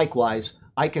 And likewise,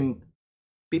 I can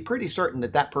be pretty certain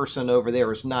that that person over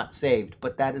there is not saved,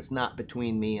 but that is not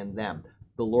between me and them.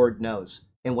 The Lord knows.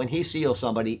 And when he seals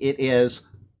somebody, it is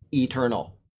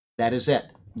eternal. That is it.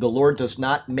 The Lord does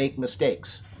not make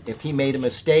mistakes. If he made a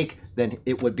mistake, then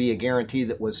it would be a guarantee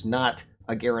that was not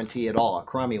a guarantee at all, a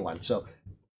crummy one. So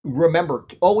remember,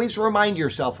 always remind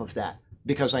yourself of that,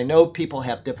 because I know people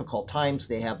have difficult times.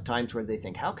 They have times where they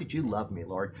think, how could you love me,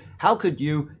 Lord? How could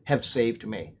you have saved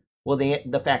me? Well,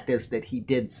 the fact is that he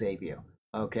did save you.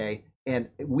 Okay, and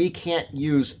we can't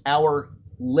use our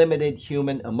limited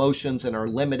human emotions and our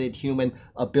limited human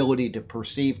ability to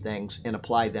perceive things and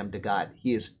apply them to God.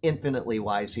 He is infinitely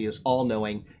wise. He is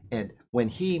all-knowing. And when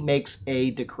he makes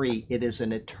a decree, it is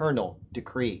an eternal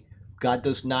decree. God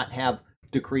does not have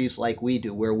decrees like we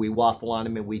do, where we waffle on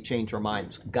him and we change our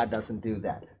minds. God doesn't do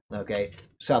that. Okay,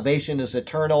 salvation is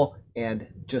eternal, and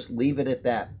just leave it at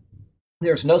that.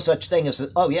 There's no such thing as,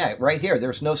 right here,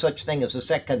 there's no such thing as a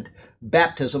second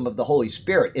baptism of the Holy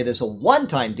Spirit. It is a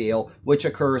one-time deal which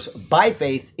occurs by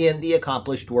faith in the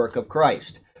accomplished work of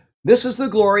Christ. This is the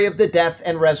glory of the death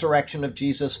and resurrection of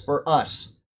Jesus for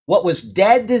us. What was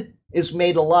dead is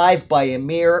made alive by a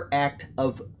mere act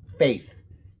of faith.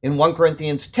 In 1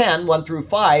 Corinthians 10, 1 through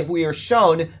 5, we are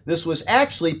shown this was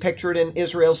actually pictured in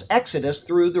Israel's exodus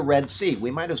through the Red Sea. We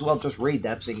might as well just read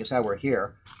that, seeing as how we're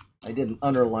here. I didn't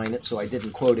underline it, so I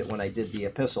didn't quote it when I did the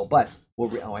epistle, but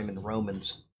I'm in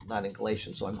Romans, not in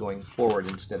Galatians, so I'm going forward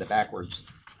instead of backwards.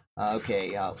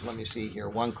 Let me see here.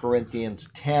 1 Corinthians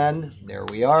 10, there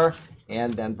we are,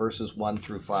 and then verses 1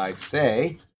 through 5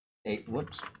 say,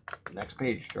 next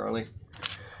page, Charlie.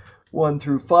 1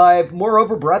 through 5,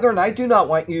 moreover, brethren, I do not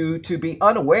want you to be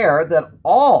unaware that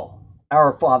all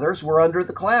our fathers were under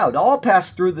the cloud. All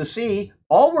passed through the sea.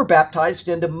 All were baptized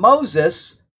into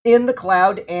Moses in the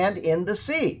cloud and in the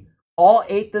sea. All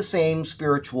ate the same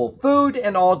spiritual food,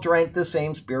 and all drank the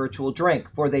same spiritual drink.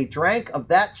 For they drank of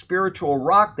that spiritual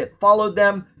rock that followed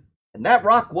them, and that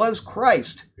rock was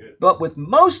Christ. But with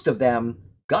most of them,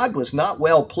 God was not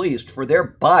well pleased, for their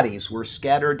bodies were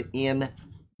scattered in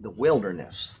the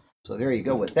wilderness. So there you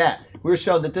go with that. We're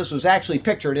shown that this was actually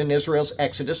pictured in Israel's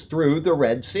exodus through the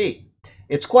Red Sea.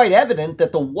 It's quite evident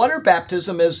that the water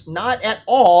baptism is not at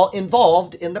all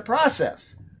involved in the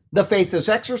process. The faith is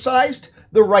exercised,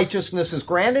 the righteousness is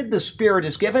granted, the Spirit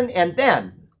is given, and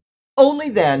then, only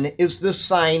then, is the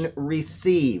sign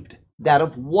received, that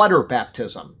of water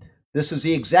baptism. This is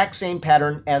the exact same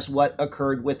pattern as what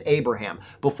occurred with Abraham.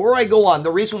 Before I go on,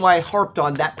 the reason why I harped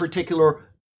on that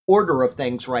particular order of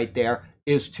things right there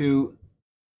is to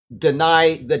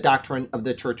deny the doctrine of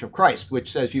the Church of Christ,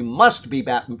 which says you must be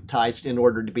baptized in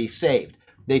order to be saved.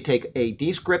 They take a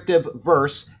descriptive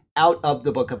verse out of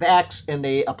the book of Acts and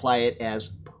they apply it as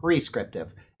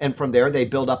prescriptive. And from there, they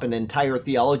build up an entire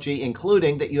theology,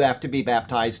 including that you have to be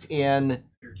baptized in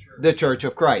the Church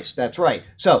of Christ. That's right.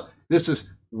 So this is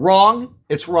wrong.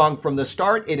 It's wrong from the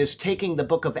start. It is taking the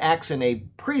book of Acts in a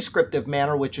prescriptive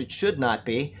manner, which it should not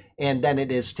be. And then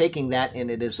it is taking that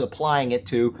and it is applying it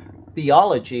to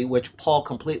theology, which Paul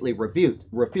completely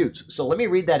refutes. So let me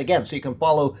read that again so you can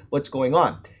follow what's going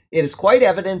on. it is quite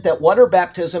evident that water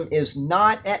baptism is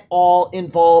not at all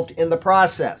involved in the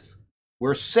process.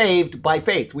 We're saved by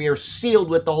faith. We are sealed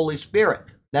with the Holy Spirit.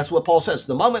 That's what Paul says.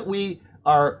 The moment we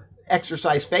are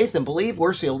exercise faith and believe,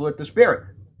 we're sealed with the Spirit.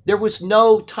 There was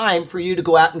no time for you to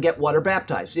go out and get water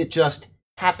baptized. It just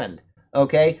happened.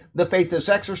 Okay? The faith is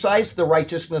exercised, the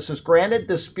righteousness is granted,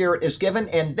 the Spirit is given,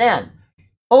 and then,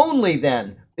 only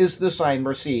then, is the sign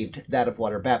received, that of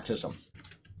water baptism.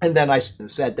 And then I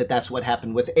said that that's what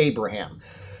happened with Abraham.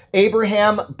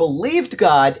 Abraham believed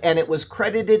God, and it was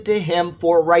credited to him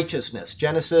for righteousness.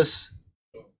 Genesis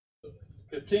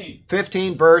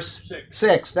 15 verse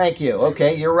 6. Thank you.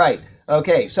 Okay, you're right.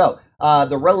 Okay, so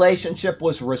the relationship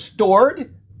was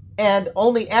restored, and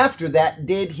only after that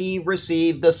did he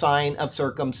receive the sign of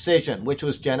circumcision, which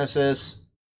was Genesis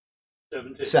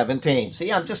 17.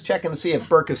 See, I'm just checking to see if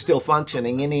Burke is still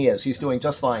functioning, and he is. He's doing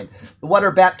just fine. The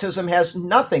water baptism has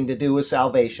nothing to do with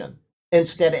salvation.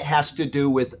 Instead, it has to do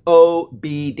with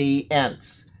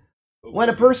obedience. When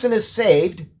a person is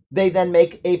saved, they then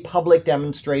make a public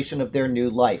demonstration of their new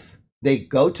life. They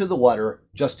go to the water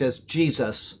just as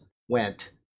Jesus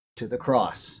went to the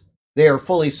cross. They are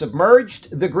fully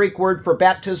submerged. The Greek word for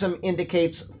baptism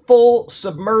indicates full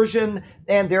submersion,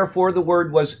 and therefore the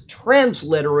word was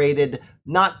transliterated,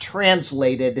 not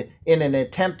translated, in an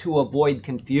attempt to avoid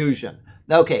confusion.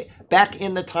 Okay, back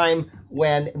in the time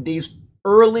when these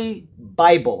early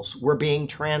Bibles were being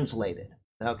translated,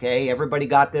 okay, everybody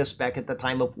got this back at the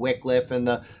time of Wycliffe and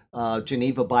the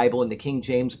Geneva Bible and the King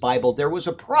James Bible, there was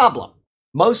a problem.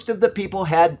 Most of the people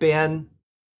had been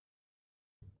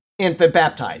infant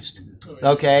baptized,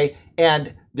 okay,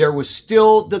 and there was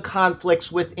still the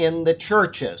conflicts within the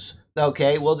churches.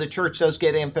 Okay, well, the church does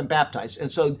get infant baptized.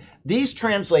 And so these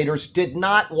translators did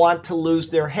not want to lose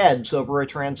their heads over a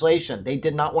translation. They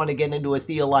did not want to get into a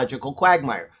theological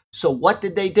quagmire. So what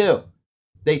did they do?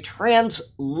 They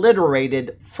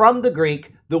transliterated from the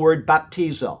Greek the word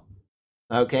baptizo.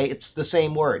 Okay, it's the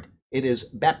same word. It is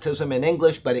baptism in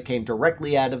English, but it came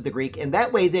directly out of the Greek. And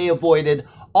that way they avoided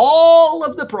all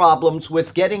of the problems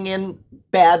with getting in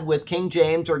bad with King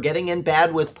James or getting in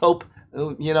bad with Pope,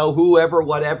 whoever,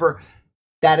 whatever.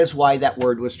 That is why that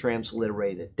word was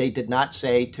transliterated. They did not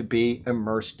say to be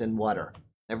immersed in water.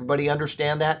 Everybody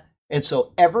understand that? And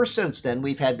so ever since then,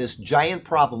 we've had this giant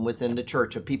problem within the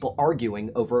church of people arguing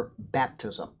over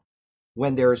baptism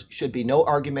when there should be no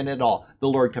argument at all. The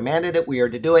Lord commanded it, we are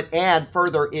to do it, and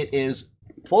further, it is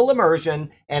full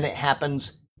immersion, and it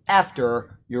happens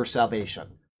after your salvation.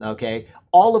 Okay?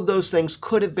 All of those things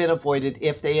could have been avoided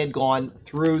if they had gone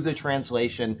through the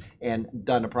translation and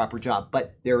done a proper job.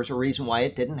 But there's a reason why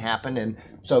it didn't happen. And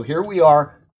so here we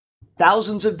are,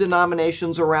 thousands of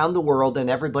denominations around the world, and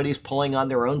everybody's pulling on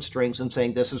their own strings and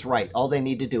saying this is right. All they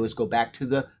need to do is go back to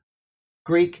the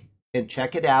Greek and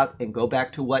check it out and go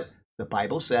back to what the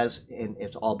Bible says, and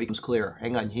it all becomes clear.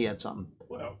 Hang on, he had something.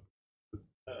 Well,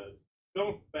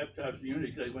 Philip baptized the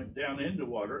eunuch. They went down into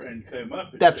water and came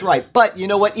up. That's right. But you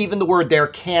know what? Even the word there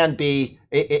can be,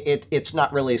 it's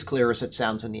not really as clear as it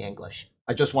sounds in the English.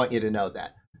 I just want you to know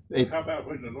that. How about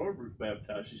when the Lord was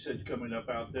baptized? He said coming up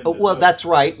out there. Well, that's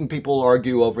right, and people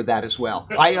argue over that as well.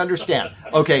 I understand.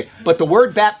 Okay, but the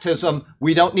word baptism,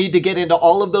 we don't need to get into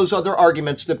all of those other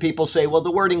arguments that people say, well,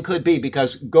 the wording could be,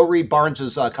 because go read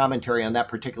Barnes's commentary on that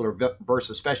particular verse,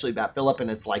 especially about Philip, and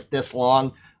it's like this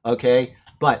long, okay?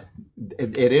 But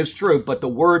it is true, but the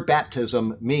word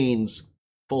baptism means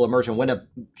full immersion. When a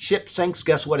ship sinks,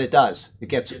 guess what it does? It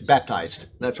gets baptized.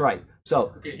 That's right.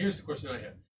 So, okay, here's the question I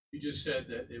have. You just said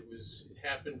that it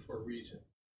happened for a reason.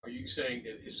 Are you saying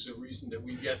that this is a reason that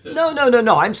we get the...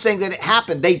 No. I'm saying that it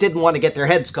happened. They didn't want to get their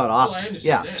heads cut off. Well, I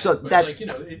understand that. So but that's...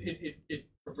 it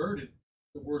perverted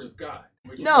the word of God.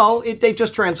 They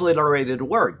just transliterated a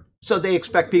word. So they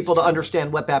expect people to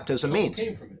understand what baptism means. It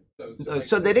came from it.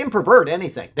 So they didn't pervert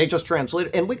anything. They just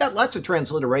translated. And we got lots of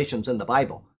transliterations in the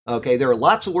Bible. Okay, there are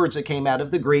lots of words that came out of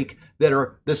the Greek that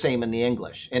are the same in the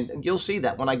English. And you'll see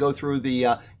that when I go through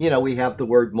the, we have the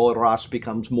word moros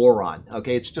becomes moron.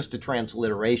 Okay, it's just a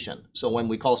transliteration. So when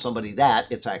we call somebody that,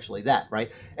 it's actually that,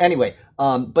 right? Anyway,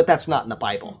 but that's not in the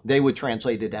Bible. They would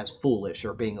translate it as foolish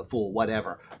or being a fool,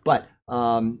 whatever. But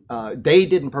they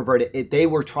didn't pervert it. They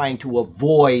were trying to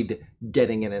avoid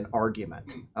getting in an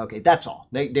argument. Okay, that's all.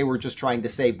 They were just trying to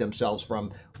save themselves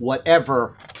from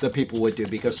whatever the people would do,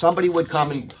 because somebody would come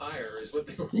and... Is what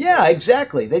they were. Yeah,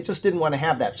 exactly. They just didn't want to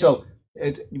have that. So,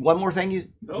 one more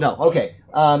thing? No. Okay.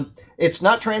 It's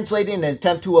not translated in an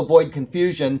attempt to avoid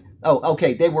confusion. Oh,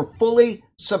 okay. They were fully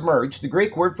submerged. The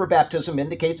Greek word for baptism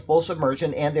indicates full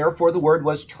submersion, and therefore the word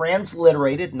was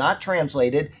transliterated, not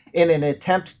translated, in an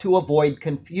attempt to avoid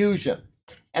confusion.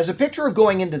 as a picture of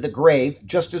going into the grave,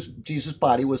 just as Jesus'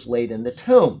 body was laid in the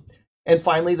tomb. And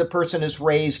finally, the person is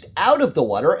raised out of the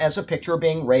water as a picture of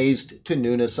being raised to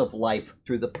newness of life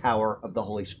through the power of the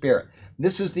Holy Spirit.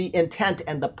 This is the intent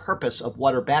and the purpose of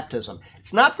water baptism.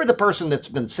 It's not for the person that's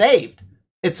been saved.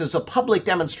 It's as a public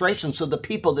demonstration so the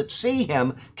people that see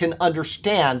him can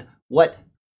understand what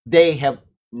they have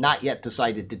not yet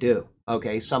decided to do.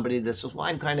 Okay, somebody that says, well,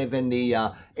 I'm kind of in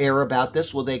the air about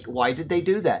this. Well, why did they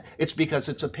do that? It's because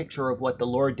it's a picture of what the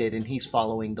Lord did, and he's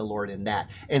following the Lord in that.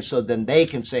 And so then they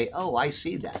can say, oh, I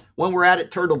see that. When we're out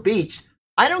at Turtle Beach,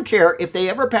 I don't care if they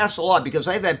ever pass a law, because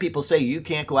I've had people say, you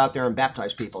can't go out there and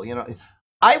baptize people. You know,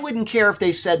 I wouldn't care if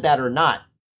they said that or not.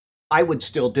 I would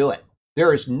still do it.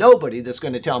 There is nobody that's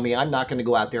going to tell me I'm not going to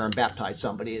go out there and baptize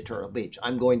somebody at Turtle Beach.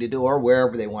 I'm going to do, or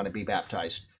wherever they want to be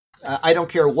baptized. I don't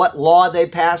care what law they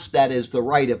pass. That is the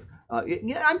right of,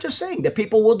 I'm just saying that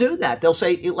people will do that. They'll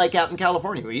say, like out in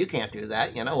California, well, you can't do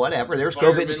that, you know, whatever. There's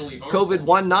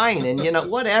COVID-19 and, you know,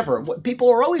 whatever.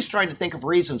 People are always trying to think of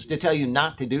reasons to tell you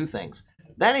not to do things.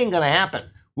 That ain't going to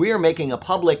happen. We are making a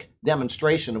public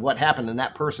demonstration of what happened in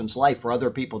that person's life for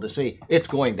other people to see. It's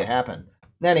going to happen.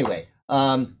 Anyway.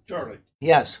 Charlie.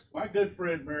 Yes. My good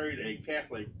friend married a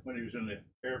Catholic when he was in the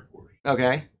Air Force.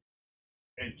 Okay.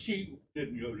 And she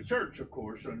didn't go to church, of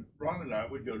course, and Ron and I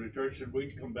would go to church, and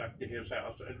we'd come back to his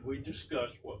house, and we'd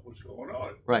discuss what was going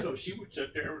on. Right. So she would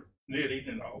sit there knitting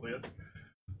and all this.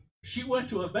 She went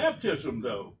to a baptism,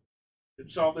 though,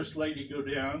 and saw this lady go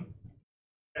down,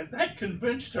 and that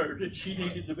convinced her that she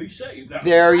needed to be saved. Now,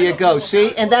 there you go.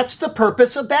 See, and that's the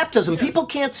purpose of baptism. Yeah. People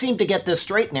can't seem to get this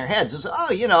straight in their heads. It's,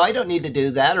 oh, you know, I don't need to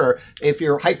do that. Or if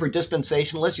you're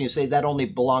hyper-dispensationalist, you say that only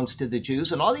belongs to the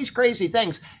Jews and all these crazy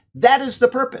things. That is the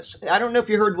purpose. I don't know if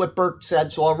you heard what Bert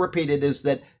said, so I'll repeat it, is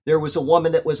that there was a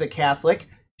woman that was a Catholic.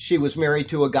 She was married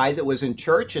to a guy that was in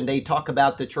church, and they talk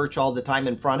about the church all the time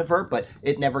in front of her, but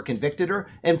it never convicted her.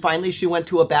 And finally, she went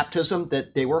to a baptism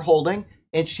that they were holding,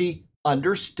 and she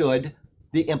understood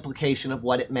the implication of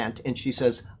what it meant, and she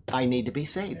says, I need to be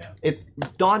saved. Yeah.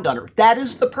 It dawned on her. That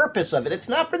is the purpose of it. It's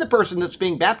not for the person that's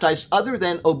being baptized other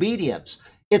than obedience.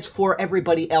 It's for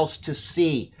everybody else to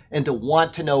see and to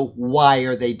want to know, why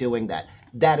are they doing that?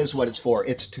 That is what it's for.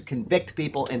 It's to convict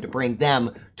people and to bring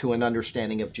them to an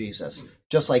understanding of Jesus,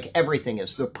 just like everything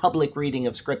is, the public reading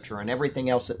of Scripture and everything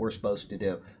else that we're supposed to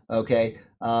do. Okay?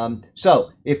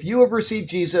 So if you have received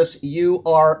Jesus, you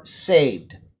are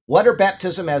saved. Water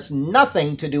baptism has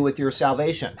nothing to do with your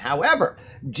salvation. However,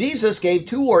 Jesus gave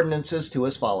two ordinances to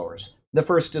his followers. The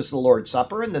first is the Lord's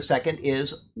Supper, and the second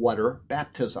is water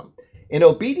baptism. In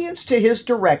obedience to his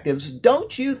directives,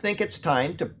 don't you think it's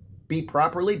time to be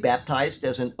properly baptized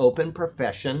as an open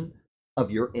profession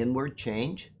of your inward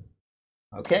change?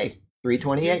 Okay,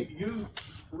 328. You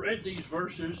read these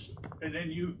verses, and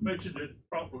then you mentioned it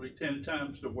probably 10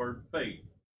 times, the word faith.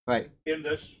 Right. In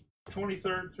this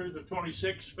 23rd through the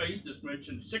 26th, faith is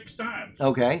mentioned 6 times.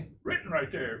 Okay. Written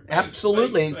right there. Faith,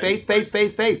 absolutely.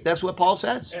 Faith. That's what Paul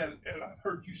says. And I've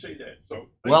heard you say that. So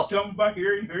faith come by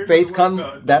hearing faith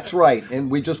come, that's right. And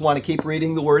we just want to keep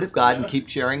reading the Word of God and keep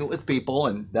sharing it with people.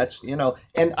 And that's, you know,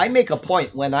 and I make a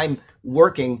point when I'm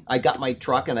working, I got my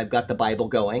truck and I've got the Bible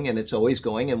going, and it's always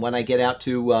going. And when I get out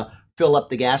to fill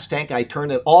up the gas tank, I turn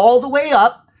it all the way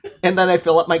up, and then I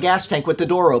fill up my gas tank with the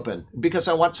door open, because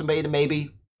I want somebody to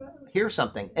maybe hear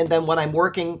something. And then when I'm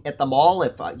working at the mall,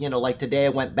 if you know, like today I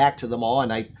went back to the mall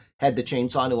and I had the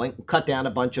chainsaw and went and cut down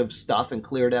a bunch of stuff and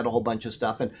cleared out a whole bunch of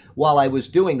stuff. And while I was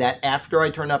doing that, after I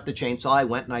turned up the chainsaw, I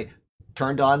went and I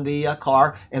turned on the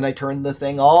car, and I turned the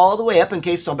thing all the way up in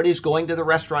case somebody's going to the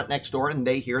restaurant next door and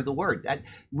they hear the Word.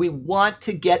 We want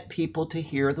to get people to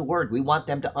hear the Word. We want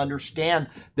them to understand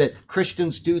that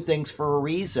Christians do things for a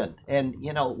reason. And,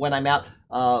 you know, when I'm out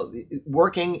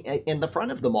working in the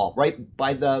front of the mall, right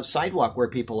by the sidewalk where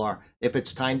people are, if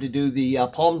it's time to do the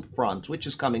palm fronds, which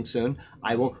is coming soon,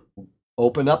 I will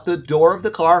open up the door of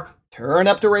the car, turn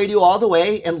up the radio all the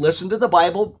way, and listen to the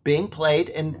Bible being played,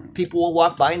 and people will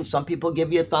walk by, and some people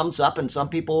give you a thumbs up, and some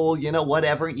people, you know,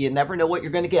 whatever. You never know what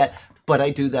you're going to get, but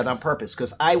I do that on purpose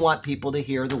because I want people to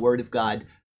hear the Word of God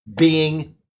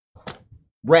being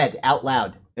read out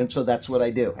loud, and so that's what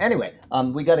I do. Anyway,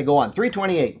 we got to go on.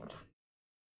 328.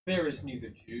 There is neither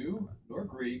Jew nor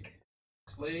Greek,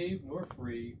 slave nor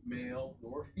free, male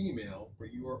nor female, for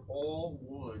you are all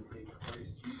one in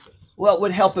Christ Jesus. Well, it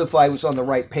would help if I was on the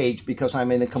right page because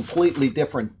I'm in a completely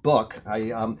different book.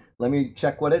 Let me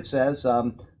check what it says.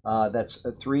 That's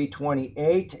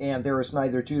 328, and there is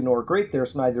neither Jew nor Greek, there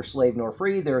is neither slave nor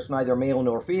free, there is neither male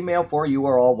nor female, for you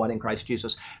are all one in Christ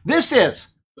Jesus. This is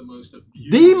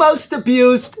the most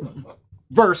abused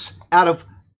verse out of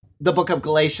the book of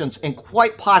Galatians and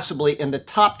quite possibly in the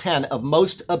top 10 of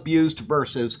most abused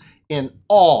verses in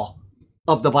all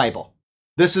of the Bible.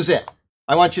 This is it.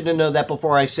 I want you to know that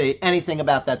before I say anything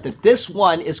about that this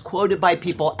one is quoted by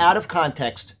people out of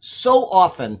context so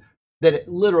often that it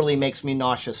literally makes me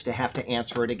nauseous to have to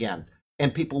answer it again.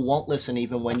 And people won't listen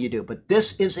even when you do. But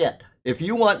this is it. If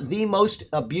you want the most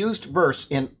abused verse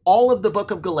in all of the book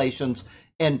of Galatians,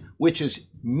 and which is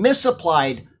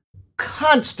misapplied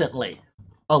constantly,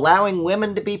 allowing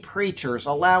women to be preachers,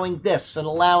 allowing this and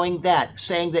allowing that,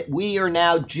 saying that we are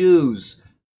now Jews,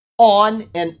 on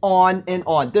and on and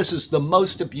on. This is the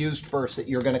most abused verse that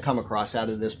you're going to come across out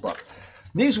of this book.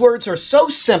 These words are so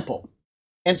simple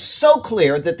and so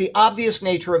clear that the obvious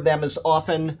nature of them is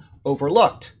often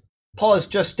overlooked. Paul has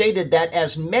just stated that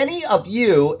as many of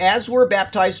you as were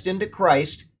baptized into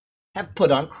Christ have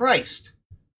put on Christ.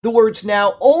 The words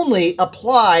now only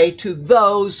apply to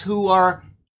those who are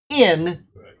in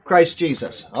Christ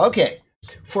Jesus. Okay.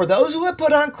 For those who have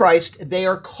put on Christ, they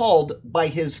are called by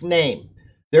his name.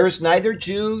 There is neither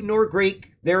Jew nor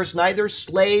Greek. There is neither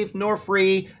slave nor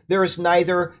free. There is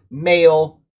neither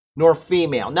male nor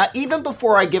female. Now, even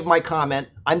before I give my comment,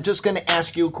 I'm just going to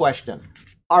ask you a question.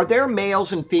 Are there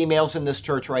males and females in this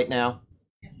church right now?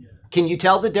 Yes. Can you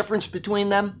tell the difference between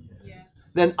them?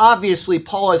 Yes. Then obviously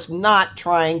Paul is not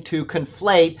trying to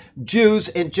conflate Jews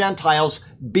and Gentiles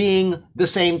being the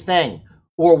same thing,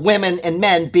 or women and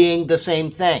men being the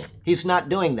same thing. He's not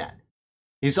doing that.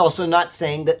 He's also not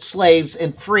saying that slaves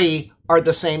and free are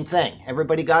the same thing.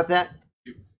 Everybody got that?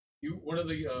 One of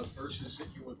the verses that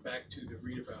you went back to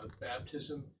read about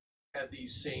baptism had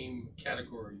these same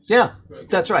categories. Yeah,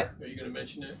 that's right. Are you going to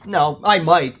mention it? No, I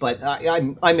might, but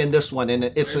I'm in this one, and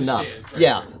it's enough. Right,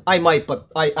 Yeah, right. I might, but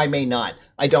I may not.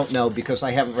 I don't know because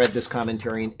I haven't read this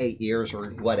commentary in 8 years or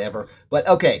whatever. But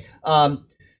okay,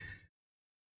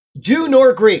 Jew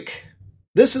nor Greek.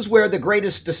 This is where the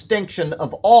greatest distinction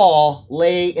of all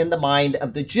lay in the mind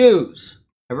of the Jews.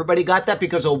 Everybody got that?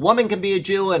 Because a woman can be a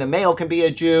Jew and a male can be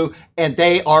a Jew, and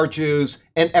they are Jews,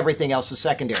 and everything else is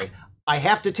secondary. I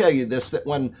have to tell you this, that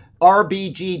when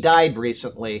RBG died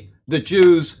recently, the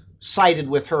Jews sided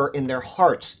with her in their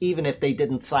hearts, even if they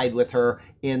didn't side with her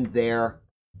in their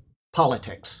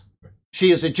politics.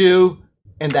 She is a Jew,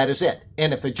 and that is it.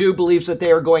 And if a Jew believes that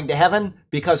they are going to heaven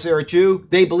because they're a Jew,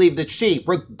 they believe that she,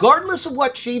 regardless of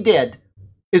what she did,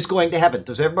 is going to heaven.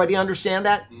 Does everybody understand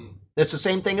that? It's the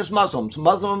same thing as Muslims.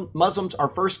 Muslims are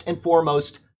first and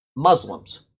foremost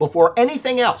Muslims before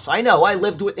anything else. I know I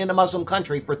lived in a Muslim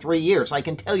country for 3 years. I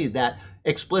can tell you that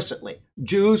explicitly.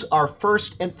 Jews are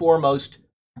first and foremost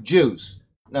Jews.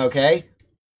 Okay?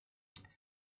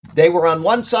 They were on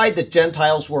one side, the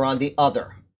Gentiles were on the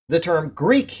other. The term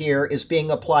Greek here is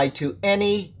being applied to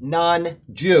any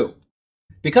non-Jew.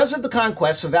 Because of the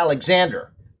conquests of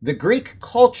Alexander, the Greek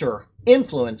culture,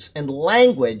 influence, and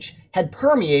language had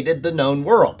permeated the known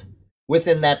world.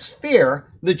 Within that sphere,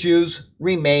 the Jews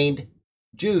remained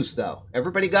Jews, though.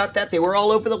 Everybody got that? They were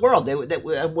all over the world. It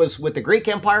was with the Greek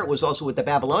Empire. It was also with the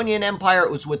Babylonian Empire.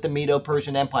 It was with the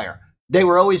Medo-Persian Empire. They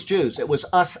were always Jews. It was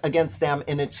us against them,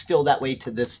 and it's still that way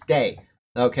to this day.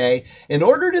 Okay? In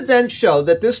order to then show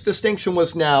that this distinction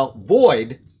was now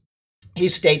void, he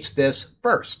states this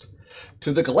first.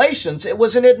 To the Galatians, it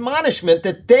was an admonishment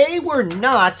that they were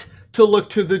not to look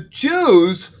to the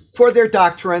Jews for their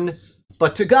doctrine,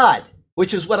 but to God,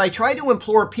 which is what I try to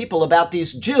implore people about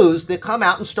these Jews that come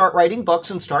out and start writing books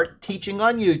and start teaching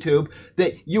on YouTube,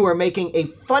 that you are making a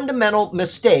fundamental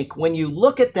mistake when you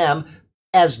look at them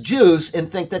as Jews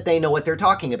and think that they know what they're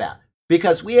talking about.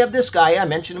 Because we have this guy, I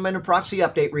mentioned him in a prophecy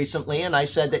update recently, and I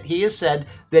said that he has said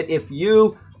that if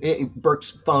you,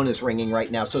 Burke's phone is ringing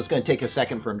right now, so it's going to take a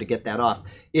second for him to get that off.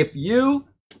 If you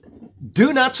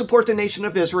do not support the nation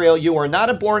of Israel, you are not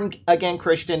a born-again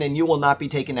Christian, and you will not be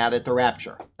taken out at the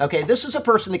rapture. Okay, this is a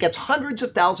person that gets hundreds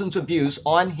of thousands of views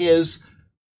on his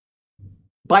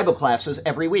Bible classes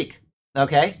every week.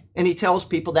 Okay, and he tells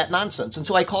people that nonsense. And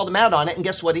so I called him out on it, and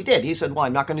guess what he did? He said, well,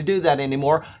 I'm not going to do that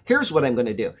anymore. Here's what I'm going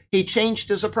to do. He changed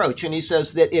his approach, and he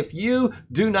says that if you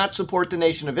do not support the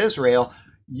nation of Israel,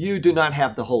 you do not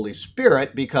have the Holy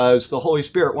Spirit, because the Holy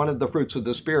Spirit, one of the fruits of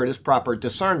the Spirit, is proper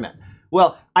discernment.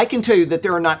 Well, I can tell you that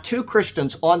there are not two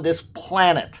Christians on this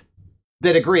planet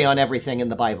that agree on everything in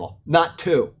the Bible. Not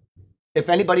two. If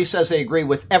anybody says they agree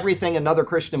with everything another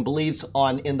Christian believes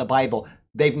on in the Bible,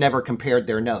 they've never compared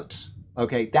their notes.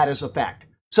 Okay, that is a fact.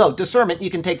 So discernment, you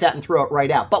can take that and throw it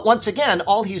right out. But once again,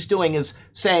 all he's doing is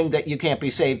saying that you can't be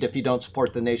saved if you don't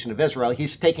support the nation of Israel.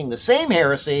 He's taking the same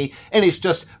heresy and he's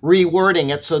just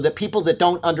rewording it so that people that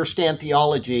don't understand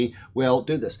theology will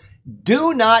do this.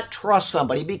 Do not trust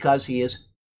somebody because he is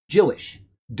Jewish.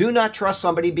 Do not trust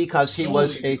somebody because he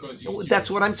was Solely a. because he's That's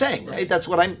Jewish. what I'm saying. Right. That's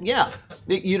what I'm. Yeah.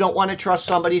 You don't want to trust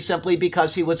somebody simply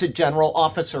because he was a general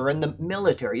officer in the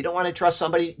military. You don't want to trust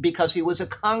somebody because he was a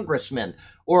congressman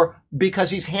or because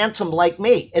he's handsome like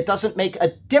me. It doesn't make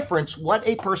a difference what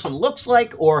a person looks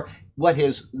like or what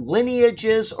his lineage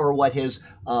is or what his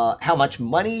how much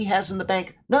money he has in the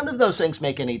bank. None of those things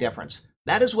make any difference.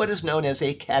 That is what is known as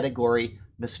a category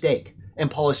mistake.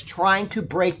 And Paul is trying to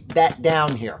break that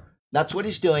down here. That's what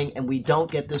he's doing, and we don't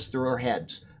get this through our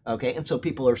heads. Okay, and so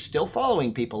people are still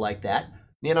following people like that.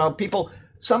 You know,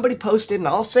 somebody posted, and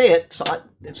I'll say it, so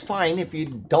it's fine if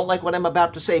you don't like what I'm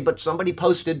about to say, but somebody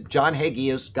posted John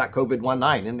Hagee has got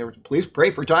COVID-19, and there was, please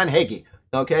pray for John Hagee.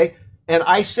 Okay, and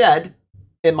I said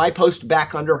in my post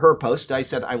back under her post, I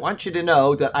said, I want you to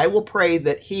know that I will pray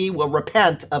that he will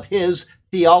repent of his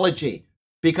theology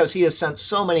because he has sent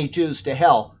so many Jews to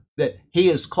hell that he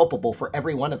is culpable for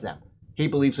every one of them. He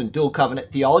believes in dual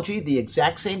covenant theology, the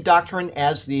exact same doctrine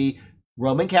as the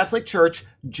Roman Catholic Church.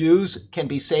 Jews can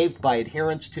be saved by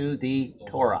adherence to the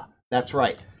Torah. That's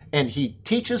right. And he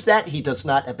teaches that. He does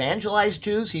not evangelize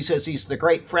Jews. He says he's the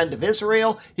great friend of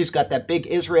Israel. He's got that big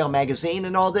Israel magazine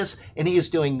and all this, and he is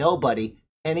doing nobody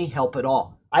any help at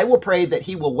all. I will pray that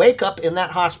he will wake up in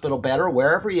that hospital bed or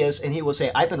wherever he is, and he will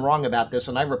say, I've been wrong about this,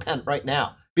 and I repent right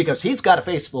now, because he's got to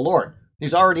face the Lord.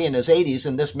 He's already in his 80s,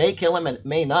 and this may kill him and it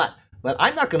may not. But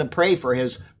I'm not going to pray for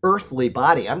his earthly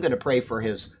body. I'm going to pray for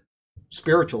his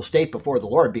spiritual state before the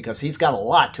Lord, because he's got a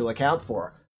lot to account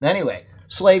for. Anyway,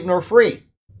 slave nor free.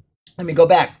 Let me go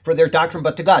back. For their doctrine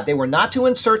but to God. They were not to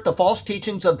insert the false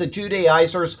teachings of the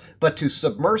Judaizers, but to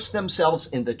submerge themselves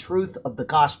in the truth of the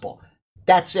gospel.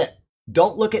 That's it.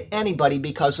 Don't look at anybody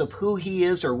because of who he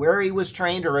is or where he was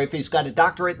trained or if he's got a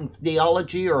doctorate in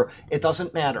theology, or it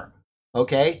doesn't matter.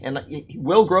 Okay? And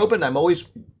Will Groban, I'm always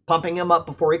pumping him up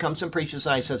before he comes and preaches,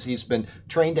 and he says he's been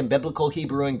trained in biblical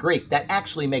Hebrew and Greek. That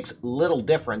actually makes little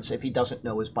difference if he doesn't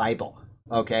know his Bible.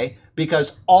 Okay?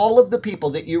 Because all of the people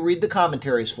that you read the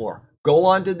commentaries for, go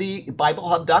on to the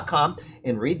BibleHub.com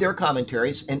and read their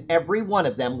commentaries, and every one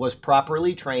of them was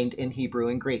properly trained in Hebrew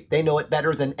and Greek. They know it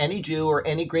better than any Jew or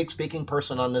any Greek-speaking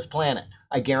person on this planet.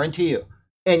 I guarantee you.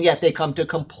 And yet they come to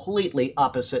completely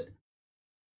opposite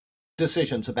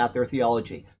decisions about their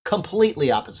theology.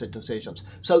 Completely opposite decisions.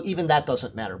 So even that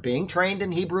doesn't matter. Being trained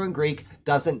in Hebrew and Greek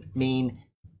doesn't mean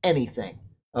anything.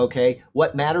 Okay?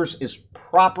 What matters is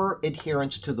proper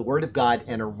adherence to the Word of God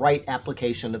and a right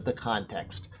application of the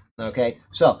context. Okay?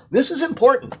 So this is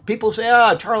important. People say,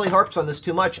 Charlie harps on this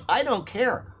too much. I don't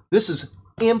care. This is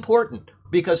important,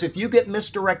 because if you get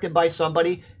misdirected by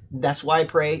somebody, that's why I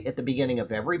pray at the beginning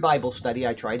of every Bible study,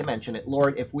 I try to mention it.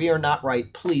 Lord, if we are not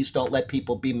right, please don't let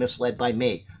people be misled by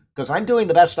me, because I'm doing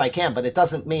the best I can, but it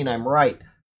doesn't mean I'm right.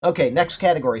 Okay, next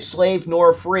category, slave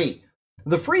nor free.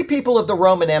 The free people of the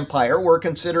Roman Empire were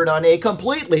considered on a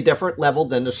completely different level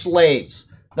than the slaves.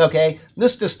 Okay,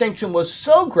 this distinction was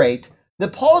so great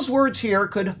that Paul's words here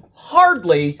could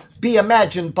hardly be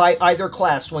imagined by either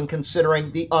class when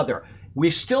considering the other. We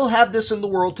still have this in the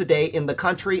world today in the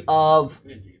country of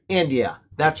India.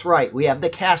 That's right. We have the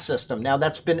caste system. Now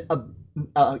that's been,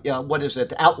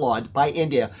 outlawed by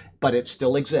India, but it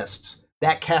still exists.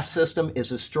 That caste system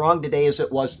is as strong today as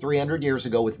it was 300 years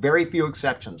ago, with very few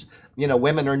exceptions. You know,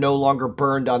 women are no longer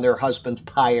burned on their husband's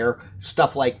pyre,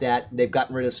 stuff like that. They've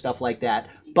gotten rid of stuff like that.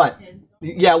 But,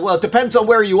 yeah, well, it depends on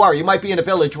where you are. You might be in a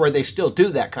village where they still do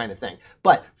that kind of thing.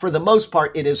 But for the most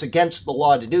part, it is against the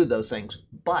law to do those things.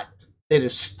 But it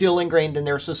is still ingrained in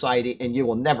their society, and you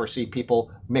will never see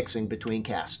people mixing between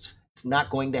castes. It's not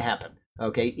going to happen.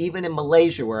 Okay, even in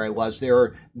Malaysia where I was, there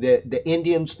are the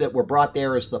Indians that were brought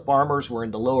there as the farmers were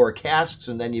in the lower castes,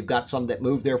 and then you've got some that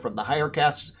moved there from the higher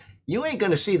castes. You ain't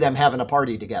going to see them having a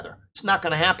party together. It's not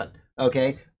going to happen.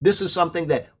 Okay, this is something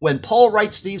that when Paul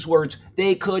writes these words,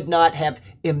 they could not have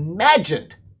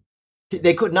imagined.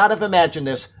 They could not have imagined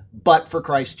this but for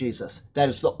Christ Jesus. That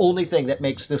is the only thing that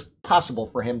makes this possible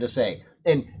for him to say.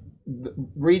 And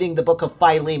reading the book of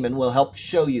Philemon will help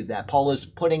show you that. Paul is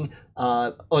putting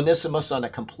Onesimus on a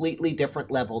completely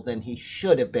different level than he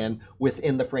should have been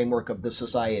within the framework of the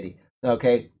society.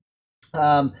 Okay?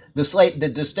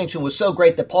 The distinction was so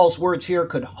great that Paul's words here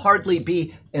could hardly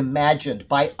be imagined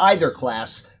by either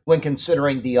class when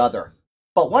considering the other.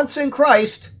 But once in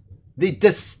Christ, the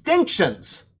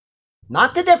distinctions,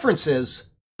 not the differences,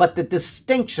 but the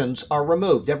distinctions are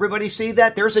removed. Everybody see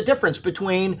that? There's a difference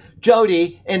between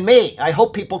Jody and me. I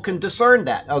hope people can discern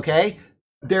that, okay?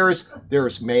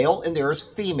 There's male and there's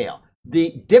female.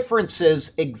 The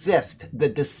differences exist. The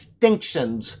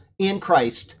distinctions in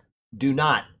Christ do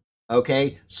not.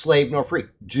 Okay? Slave nor free.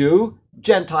 Jew,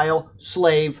 Gentile,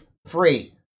 slave,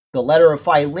 free. The letter of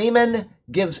Philemon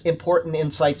gives important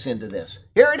insights into this.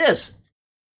 Here it is.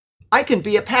 I can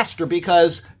be a pastor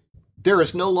because there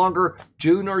is no longer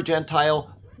Jew nor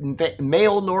Gentile,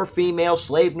 male nor female,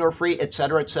 slave nor free,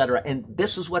 etc., etc. And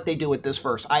this is what they do with this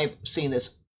verse. I've seen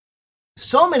this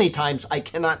so many times I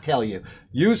cannot tell you,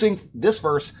 using this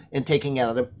verse and taking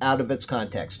it out of its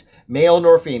context. Male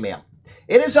nor female.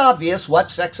 It is obvious what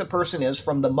sex a person is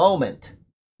from the moment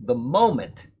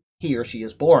he or she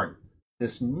is born.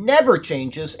 This never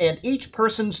changes, and each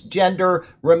person's gender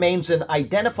remains an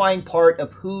identifying part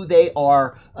of who they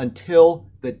are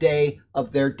until the day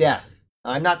of their death.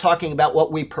 I'm not talking about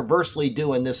what we perversely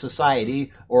do in this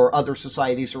society or other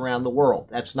societies around the world.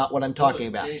 That's not what I'm talking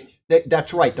about.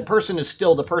 That's right. The person is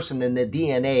still the person, and the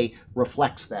DNA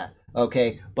reflects that.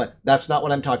 Okay, but that's not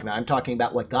what I'm talking about. I'm talking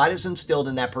about what God has instilled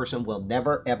in that person will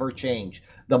never, ever change.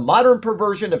 The modern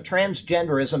perversion of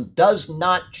transgenderism does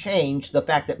not change the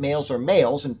fact that males are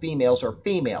males and females are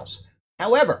females.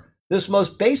 However, this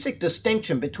most basic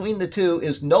distinction between the two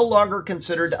is no longer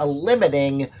considered a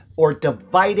limiting or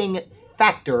dividing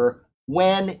factor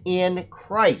when in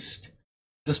Christ.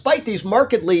 Despite these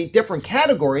markedly different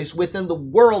categories within the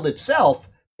world itself,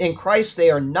 in Christ they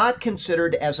are not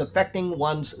considered as affecting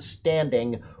one's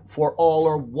standing, for all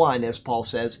are one, as Paul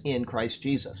says, in Christ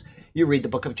Jesus. You read the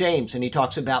book of James, and he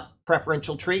talks about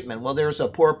preferential treatment. Well, there's a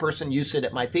poor person, you sit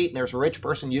at my feet, and there's a rich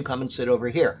person, you come and sit over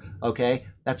here. Okay?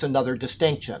 That's another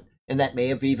distinction. And that may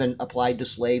have even applied to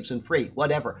slaves and free,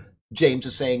 whatever. James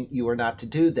is saying you are not to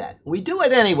do that. We do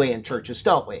it anyway in churches,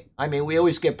 don't we? I mean, we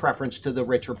always give preference to the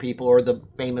richer people or the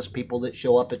famous people that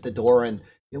show up at the door, and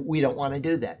we don't want to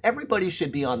do that. Everybody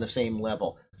should be on the same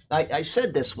level. I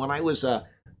said this when I was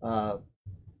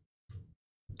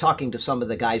talking to some of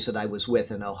the guys that I was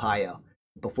with in Ohio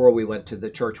before we went to the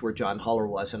church where John Haller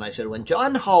was. And I said, when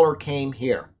John Haller came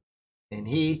here and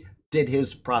he did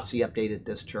his prophecy update at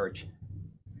this church,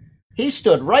 he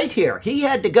stood right here. He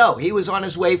had to go. He was on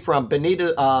his way from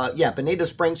Bonita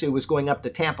Springs. He was going up to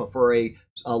Tampa for a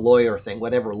lawyer thing,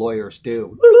 whatever lawyers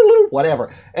do,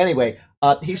 whatever. Anyway,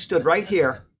 he stood right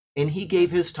here, and he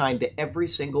gave his time to every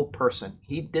single person.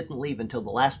 He didn't leave until the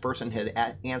last person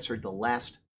had answered the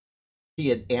last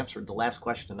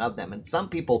question of them. And some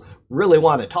people really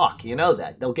want to talk. You know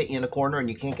that. They'll get you in a corner and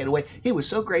you can't get away. He was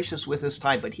so gracious with his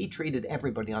time, but he treated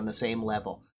everybody on the same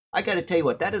level. I got to tell you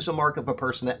what, that is a mark of a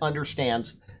person that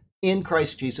understands in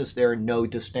Christ Jesus there are no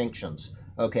distinctions,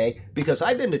 okay? Because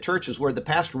I've been to churches where the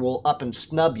pastor will up and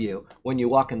snub you when you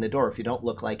walk in the door if you don't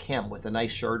look like him with a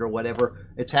nice shirt or whatever.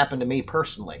 It's happened to me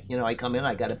personally. You know, I come in,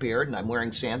 I got a beard, and I'm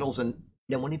wearing sandals, and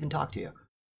they won't even talk to you.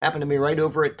 Happened to me right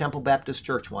over at Temple Baptist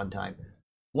Church one time.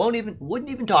 Wouldn't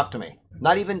even talk to me.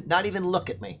 Not even look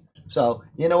at me. So,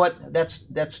 you know what?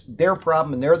 That's their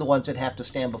problem, and they're the ones that have to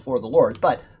stand before the Lord.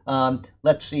 But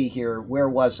let's see here. Where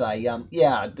was I?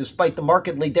 Despite the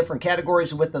markedly different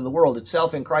categories within the world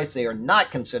itself, in Christ they are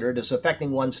not considered as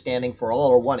affecting one's standing, for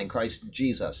all are one in Christ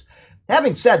Jesus.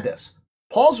 Having said this,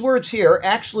 Paul's words here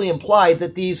actually imply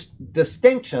that these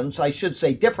distinctions, I should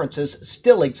say differences,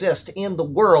 still exist in the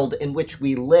world in which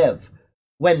we live.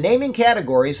 When naming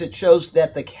categories, it shows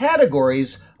that the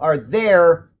categories are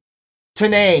there to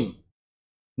name.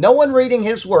 No one reading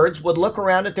his words would look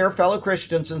around at their fellow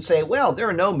Christians and say, well, there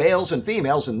are no males and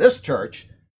females in this church.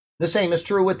 The same is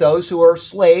true with those who are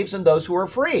slaves and those who are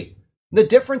free. The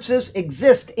differences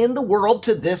exist in the world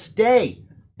to this day.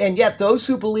 And yet those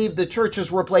who believe the church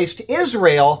has replaced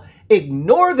Israel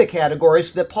ignore the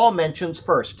categories that Paul mentions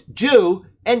first, Jew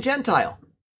and Gentile.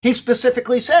 He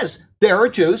specifically says, there are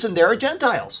Jews and there are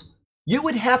Gentiles. You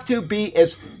would have to be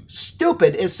as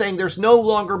stupid as saying there's no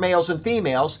longer males and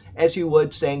females as you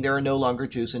would saying there are no longer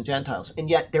Jews and Gentiles. And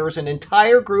yet there is an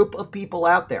entire group of people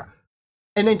out there,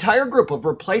 an entire group of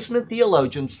replacement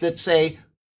theologians that say,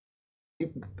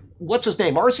 what's his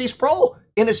name? R.C. Sproul,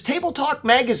 in his Table Talk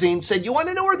magazine said, you want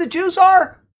to know where the Jews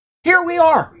are? Here we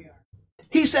are.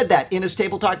 He said that in his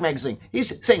Table Talk magazine.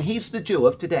 He's saying he's the Jew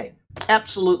of today.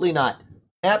 Absolutely not.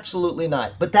 Absolutely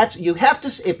not. But that's, you have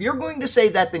to, if you're going to say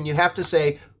that, then you have to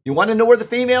say, you want to know where the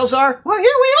females are? Well, here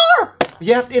we are.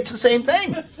 It's the same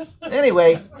thing.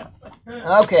 Anyway,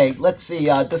 okay, let's see.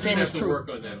 The same is true. Work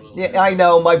on that a little yeah, bit. I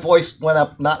know my voice went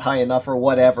up not high enough or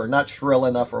whatever, not shrill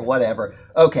enough or whatever.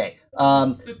 Okay,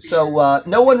 so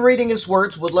no one reading his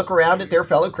words would look around at their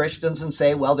fellow Christians and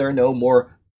say, well, there are no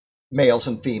more males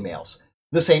and females.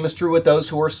 The same is true with those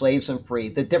who are slaves and free.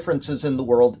 The differences in the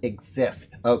world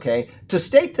exist, okay? To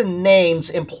state the names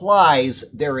implies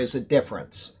there is a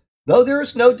difference. Though there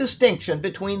is no distinction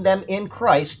between them in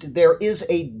Christ, there is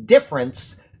a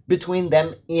difference between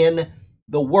them in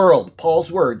the world.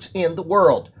 Paul's words, in the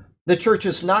world. The church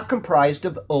is not comprised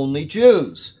of only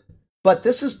Jews. But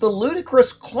this is the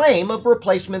ludicrous claim of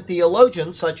replacement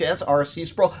theologians such as R.C.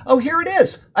 Sproul. Oh, here it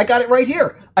is. I got it right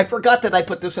here. I forgot that I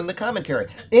put this in the commentary.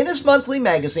 In his monthly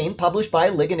magazine published by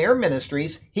Ligonier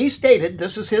Ministries, he stated,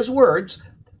 this is his words,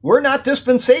 "We're not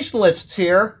dispensationalists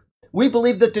here. We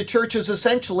believe that the church is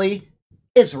essentially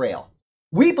Israel.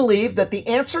 We believe that the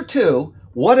answer to,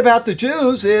 what about the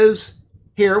Jews, is,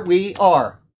 here we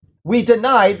are. We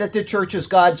deny that the church is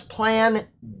God's plan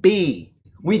B.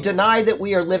 We deny that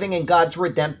we are living in God's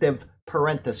redemptive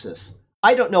parenthesis."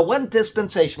 I don't know one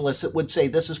dispensationalist that would say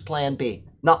this is plan B.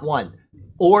 Not one.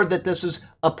 Or that this is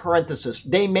a parenthesis.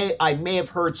 I may have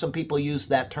heard some people use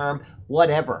that term.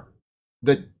 Whatever.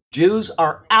 The Jews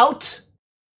are out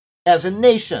as a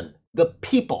nation. The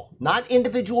people, not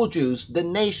individual Jews, the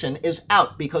nation is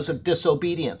out because of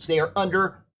disobedience. They are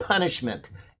under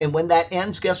punishment. And when that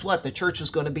ends, guess what? The church is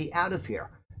going to be out of here.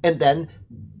 And then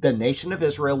the nation of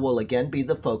Israel will again be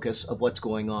the focus of what's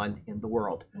going on in the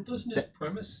world. Well, doesn't this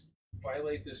premise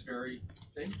violate this very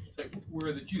thing? It's like,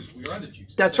 we're the Jews. We are the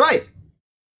Jews. That's right.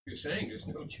 You're saying there's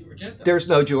no Jew or Gentile. There's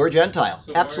no Jew or Gentile.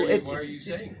 So Absolutely. Why are you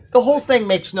saying this? The whole thing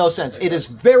makes no sense. It is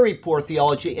very poor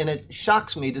theology, and it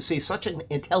shocks me to see such an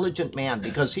intelligent man,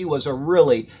 because he was a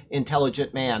really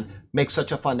intelligent man, make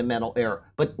such a fundamental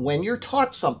error. But when you're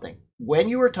taught something,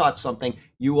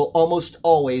 you will almost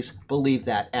always believe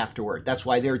that afterward. That's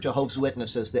why they're Jehovah's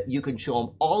Witnesses, that you can show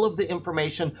them all of the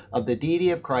information of the deity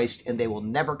of Christ, and they will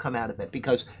never come out of it,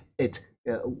 because it's,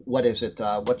 what's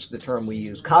the term we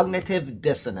use? Cognitive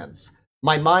dissonance.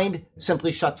 My mind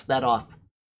simply shuts that off.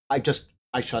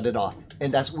 I shut it off.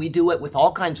 And we do it with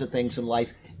all kinds of things in life,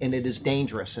 and it is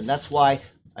dangerous. And that's why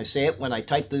I say it when I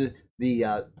type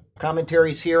the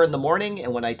commentaries here in the morning,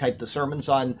 and when I type the sermons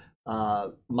on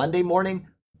Monday morning.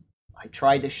 I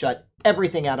try to shut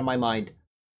everything out of my mind.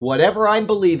 Whatever I'm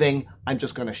believing, I'm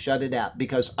just going to shut it out,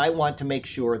 because I want to make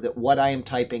sure that what I am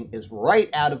typing is right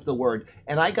out of the Word.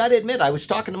 And I got to admit, I was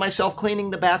talking to myself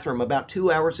cleaning the bathroom about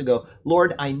 2 hours ago.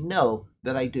 Lord, I know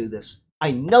that I do this.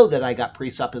 I know that I got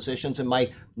presuppositions. And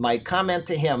my comment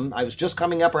to him, I was just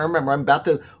coming up, I remember, I'm about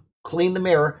to clean the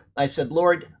mirror. I said,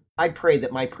 Lord, I pray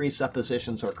that my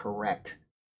presuppositions are correct.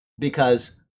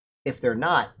 Because if they're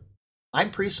not, I'm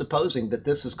presupposing that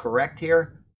this is correct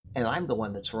here, and I'm the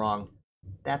one that's wrong.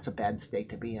 That's a bad state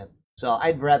to be in. So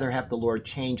I'd rather have the Lord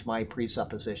change my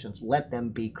presuppositions. Let them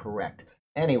be correct.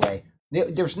 Anyway,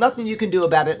 there's nothing you can do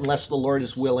about it unless the Lord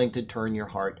is willing to turn your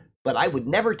heart. But I would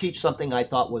never teach something I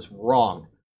thought was wrong.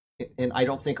 And I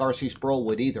don't think R.C. Sproul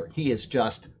would either. He is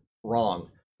just wrong.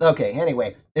 Okay,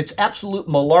 anyway, it's absolute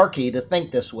malarkey to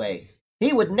think this way.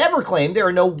 He would never claim there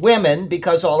are no women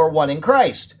because all are one in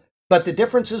Christ. But the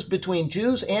differences between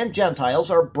Jews and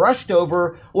Gentiles are brushed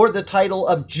over, or the title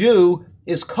of Jew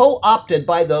is co-opted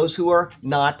by those who are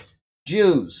not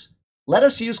Jews. Let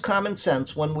us use common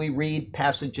sense when we read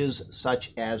passages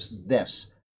such as this.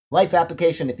 Life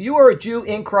application. If you are a Jew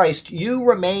in Christ, you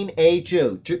remain a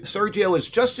Jew. Sergio is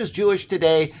just as Jewish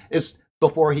today as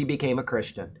before he became a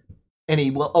Christian. And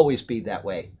he will always be that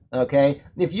way. Okay?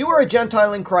 If you are a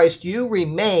Gentile in Christ, you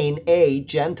remain a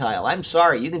Gentile. I'm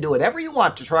sorry, you can do whatever you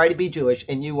want to try to be Jewish,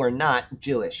 and you are not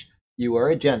Jewish. You are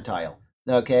a Gentile.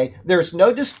 Okay? There's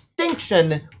no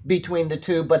distinction between the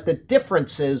two, but the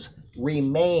differences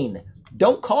remain.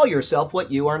 Don't call yourself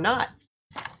what you are not.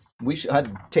 We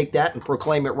should take that and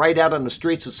proclaim it right out on the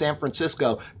streets of San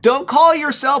Francisco. Don't call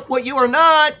yourself what you are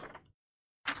not.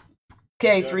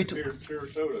 Okay,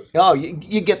 Oh,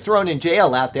 you get thrown in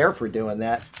jail out there for doing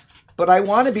that. But I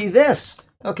want to be this.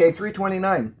 Okay,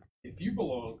 329. If you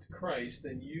belong to Christ,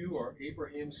 then you are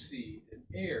Abraham's seed and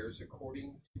heirs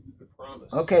according to the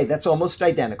promise. Okay, that's almost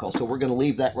identical. So we're going to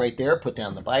leave that right there. Put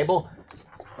down the Bible.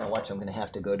 Now watch, I'm going to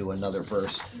have to go to another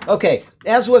verse. Okay,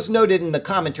 as was noted in the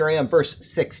commentary on verse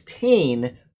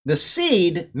 16, the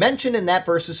seed mentioned in that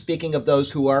verse is speaking of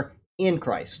those who are in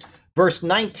Christ. Verse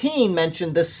 19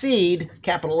 mentioned the seed,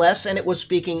 capital S, and it was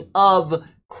speaking of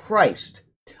Christ.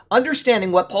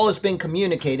 Understanding what Paul has been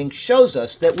communicating shows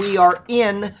us that we are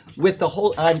in with the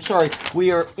whole,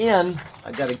 we are in,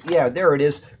 there it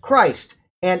is, Christ,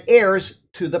 and heirs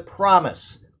to the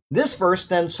promise. This verse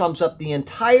then sums up the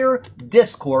entire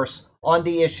discourse on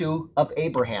the issue of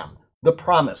Abraham, the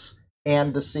promise,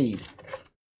 and the seed.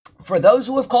 For those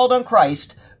who have called on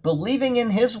Christ, believing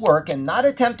in his work and not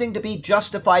attempting to be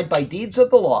justified by deeds of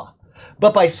the law,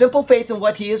 but by simple faith in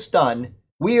what he has done,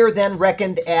 we are then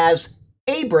reckoned as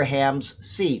Abraham's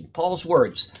seed. Paul's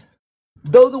words.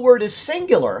 Though the word is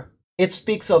singular, it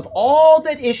speaks of all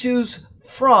that issues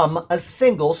from a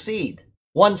single seed.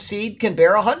 One seed can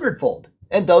bear 100-fold,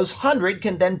 and those 100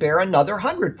 can then bear another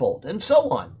 100-fold, and so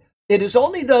on. It is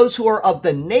only those who are of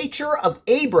the nature of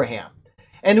Abraham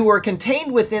and who are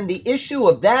contained within the issue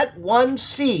of that one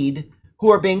seed who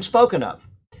are being spoken of.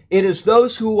 It is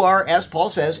those who are, as Paul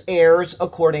says, heirs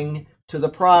according to the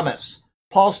promise.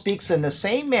 Paul speaks in the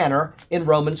same manner in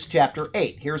Romans chapter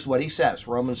 8. Here's what he says.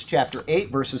 Romans chapter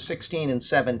 8, verses 16 and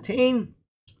 17.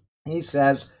 He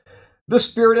says, "The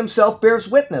Spirit himself bears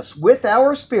witness with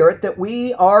our spirit that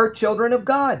we are children of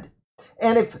God.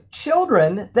 And if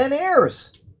children, then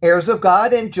heirs, heirs of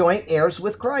God and joint heirs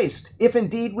with Christ, if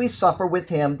indeed we suffer with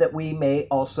him, that we may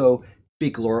also be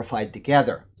glorified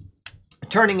together."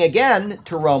 Turning again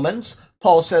to Romans,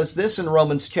 Paul says this in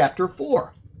Romans chapter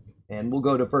 4. And we'll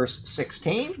go to verse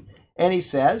 16. And he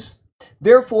says,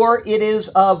 "Therefore it is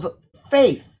of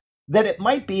faith, that it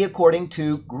might be according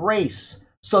to grace,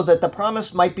 so that the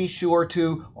promise might be sure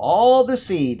to all the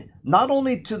seed, not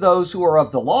only to those who are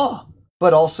of the law,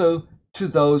 but also to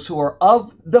those who are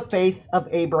of the faith of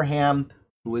Abraham,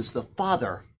 who is the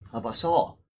father of us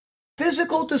all."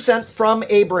 Physical descent from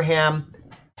Abraham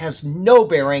has no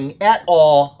bearing at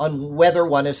all on whether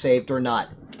one is saved or not.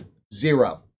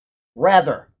 Zero.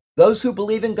 Rather, those who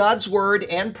believe in God's word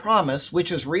and promise,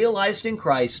 which is realized in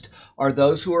Christ, are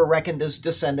those who are reckoned as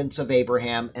descendants of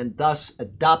Abraham and thus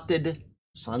adopted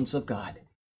sons of God.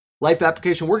 Life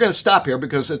application. We're going to stop here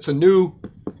because it's a new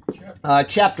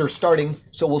chapter starting,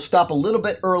 so we'll stop a little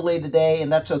bit early today,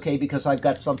 and that's okay because I've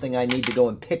got something I need to go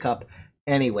and pick up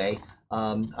anyway.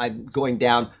 I'm going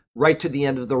down right to the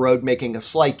end of the road, making a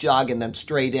slight jog, and then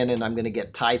straight in, and I'm going to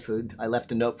get Thai food. I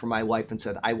left a note for my wife and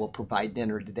said, "I will provide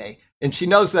dinner today." And she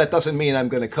knows that doesn't mean I'm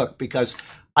going to cook, because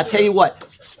I'll tell you what,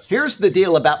 here's the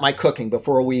deal about my cooking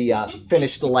before we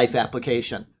finish the life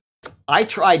application. I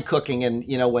tried cooking, and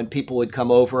when people would come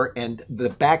over, and the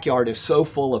backyard is so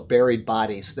full of buried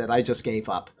bodies that I just gave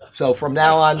up. So from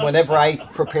now on, whenever I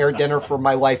prepare dinner for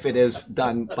my wife, it is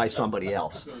done by somebody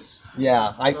else.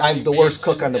 Yeah, I'm the worst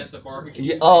cook on the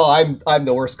barbecue. I'm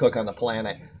the worst cook on the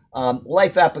planet.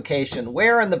 Life application.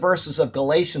 Where in the verses of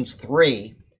Galatians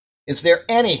 3 is there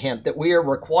any hint that we are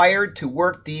required to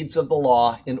work deeds of the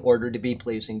law in order to be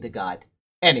pleasing to God?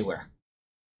 Anywhere.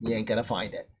 You ain't going to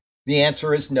find it. The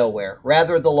answer is nowhere.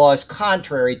 Rather, the law is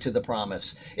contrary to the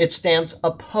promise. It stands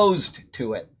opposed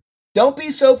to it. Don't be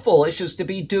so foolish as to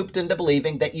be duped into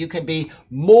believing that you can be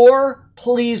more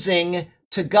pleasing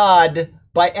to God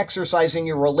by exercising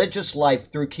your religious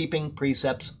life through keeping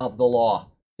precepts of the law.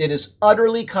 It is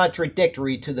utterly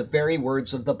contradictory to the very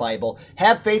words of the Bible.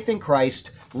 Have faith in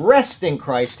Christ, rest in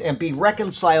Christ, and be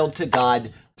reconciled to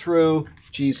God through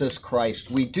Jesus Christ.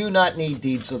 We do not need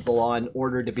deeds of the law in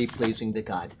order to be pleasing to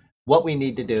God. What we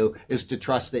need to do is to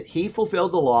trust that he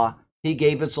fulfilled the law. He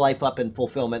gave his life up in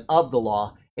fulfillment of the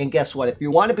law. And guess what? If you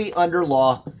want to be under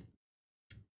law,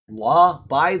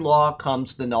 by law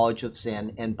comes the knowledge of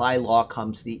sin, and by law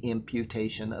comes the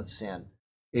imputation of sin.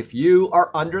 If you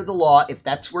are under the law, if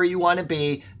that's where you want to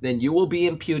be, then you will be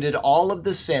imputed all of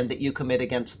the sin that you commit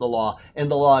against the law. And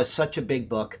the law is such a big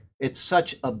book. It's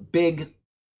such a big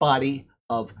body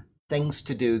of things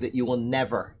to do that you will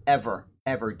never, ever,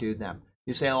 ever do them.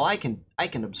 You say, "Oh, I can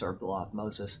observe the law of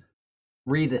Moses."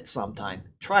 Read it sometime.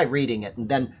 Try reading it and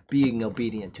then being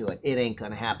obedient to it. It ain't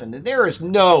going to happen. And there is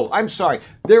no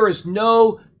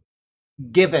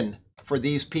given for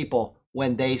these people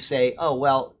when they say, "Oh,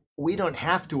 well, we don't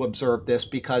have to observe this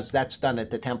because that's done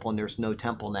at the temple and there's no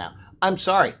temple now." I'm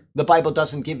sorry. The Bible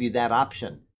doesn't give you that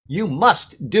option. You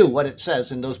must do what it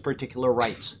says in those particular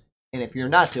rites. And if you're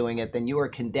not doing it, then you are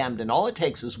condemned. And all it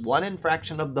takes is one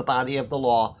infraction of the body of the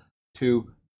law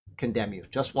to condemn you.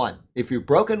 Just one. If you've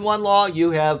broken one law,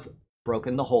 you have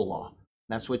broken the whole law.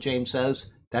 That's what James says.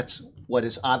 That's what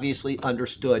is obviously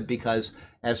understood, because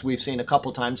as we've seen a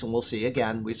couple times, and we'll see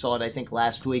again, we saw it I think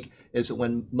last week, is that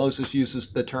when Moses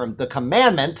uses the term the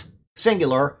commandment,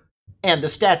 singular, and the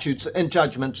statutes and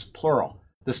judgments, plural.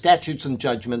 The statutes and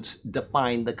judgments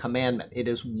define the commandment. It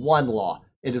is one law.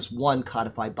 It is one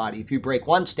codified body. If you break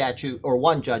one statute or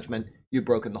one judgment, you've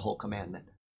broken the whole commandment.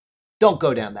 Don't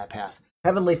go down that path.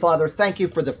 Heavenly Father, thank you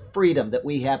for the freedom that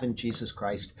we have in Jesus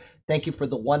Christ. Thank you for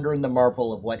the wonder and the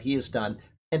marvel of what he has done.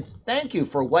 And thank you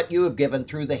for what you have given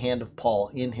through the hand of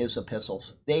Paul in his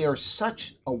epistles. They are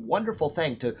such a wonderful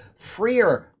thing to free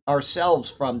ourselves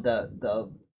from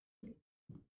the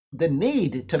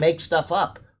need to make stuff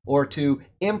up or to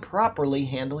improperly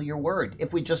handle your word.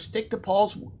 If we just stick to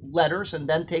Paul's letters and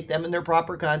then take them in their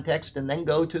proper context and then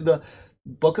go to the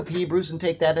book of Hebrews and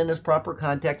take that in its proper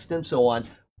context and so on,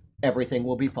 everything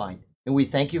will be fine. And we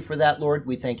thank you for that, Lord.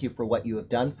 We thank you for what you have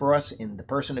done for us in the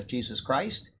person of Jesus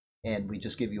Christ. And we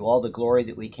just give you all the glory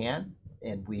that we can.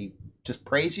 And we just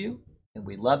praise you and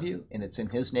we love you. And it's in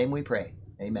his name we pray.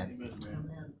 Amen. Amen,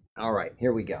 man. All right,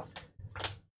 here we go.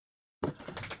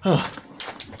 I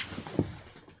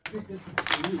think this is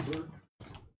for you, Bert.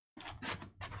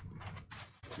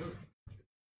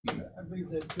 I believe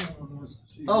that gentleman wants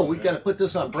to see. Oh, we've got to put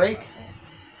this on break.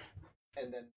 And then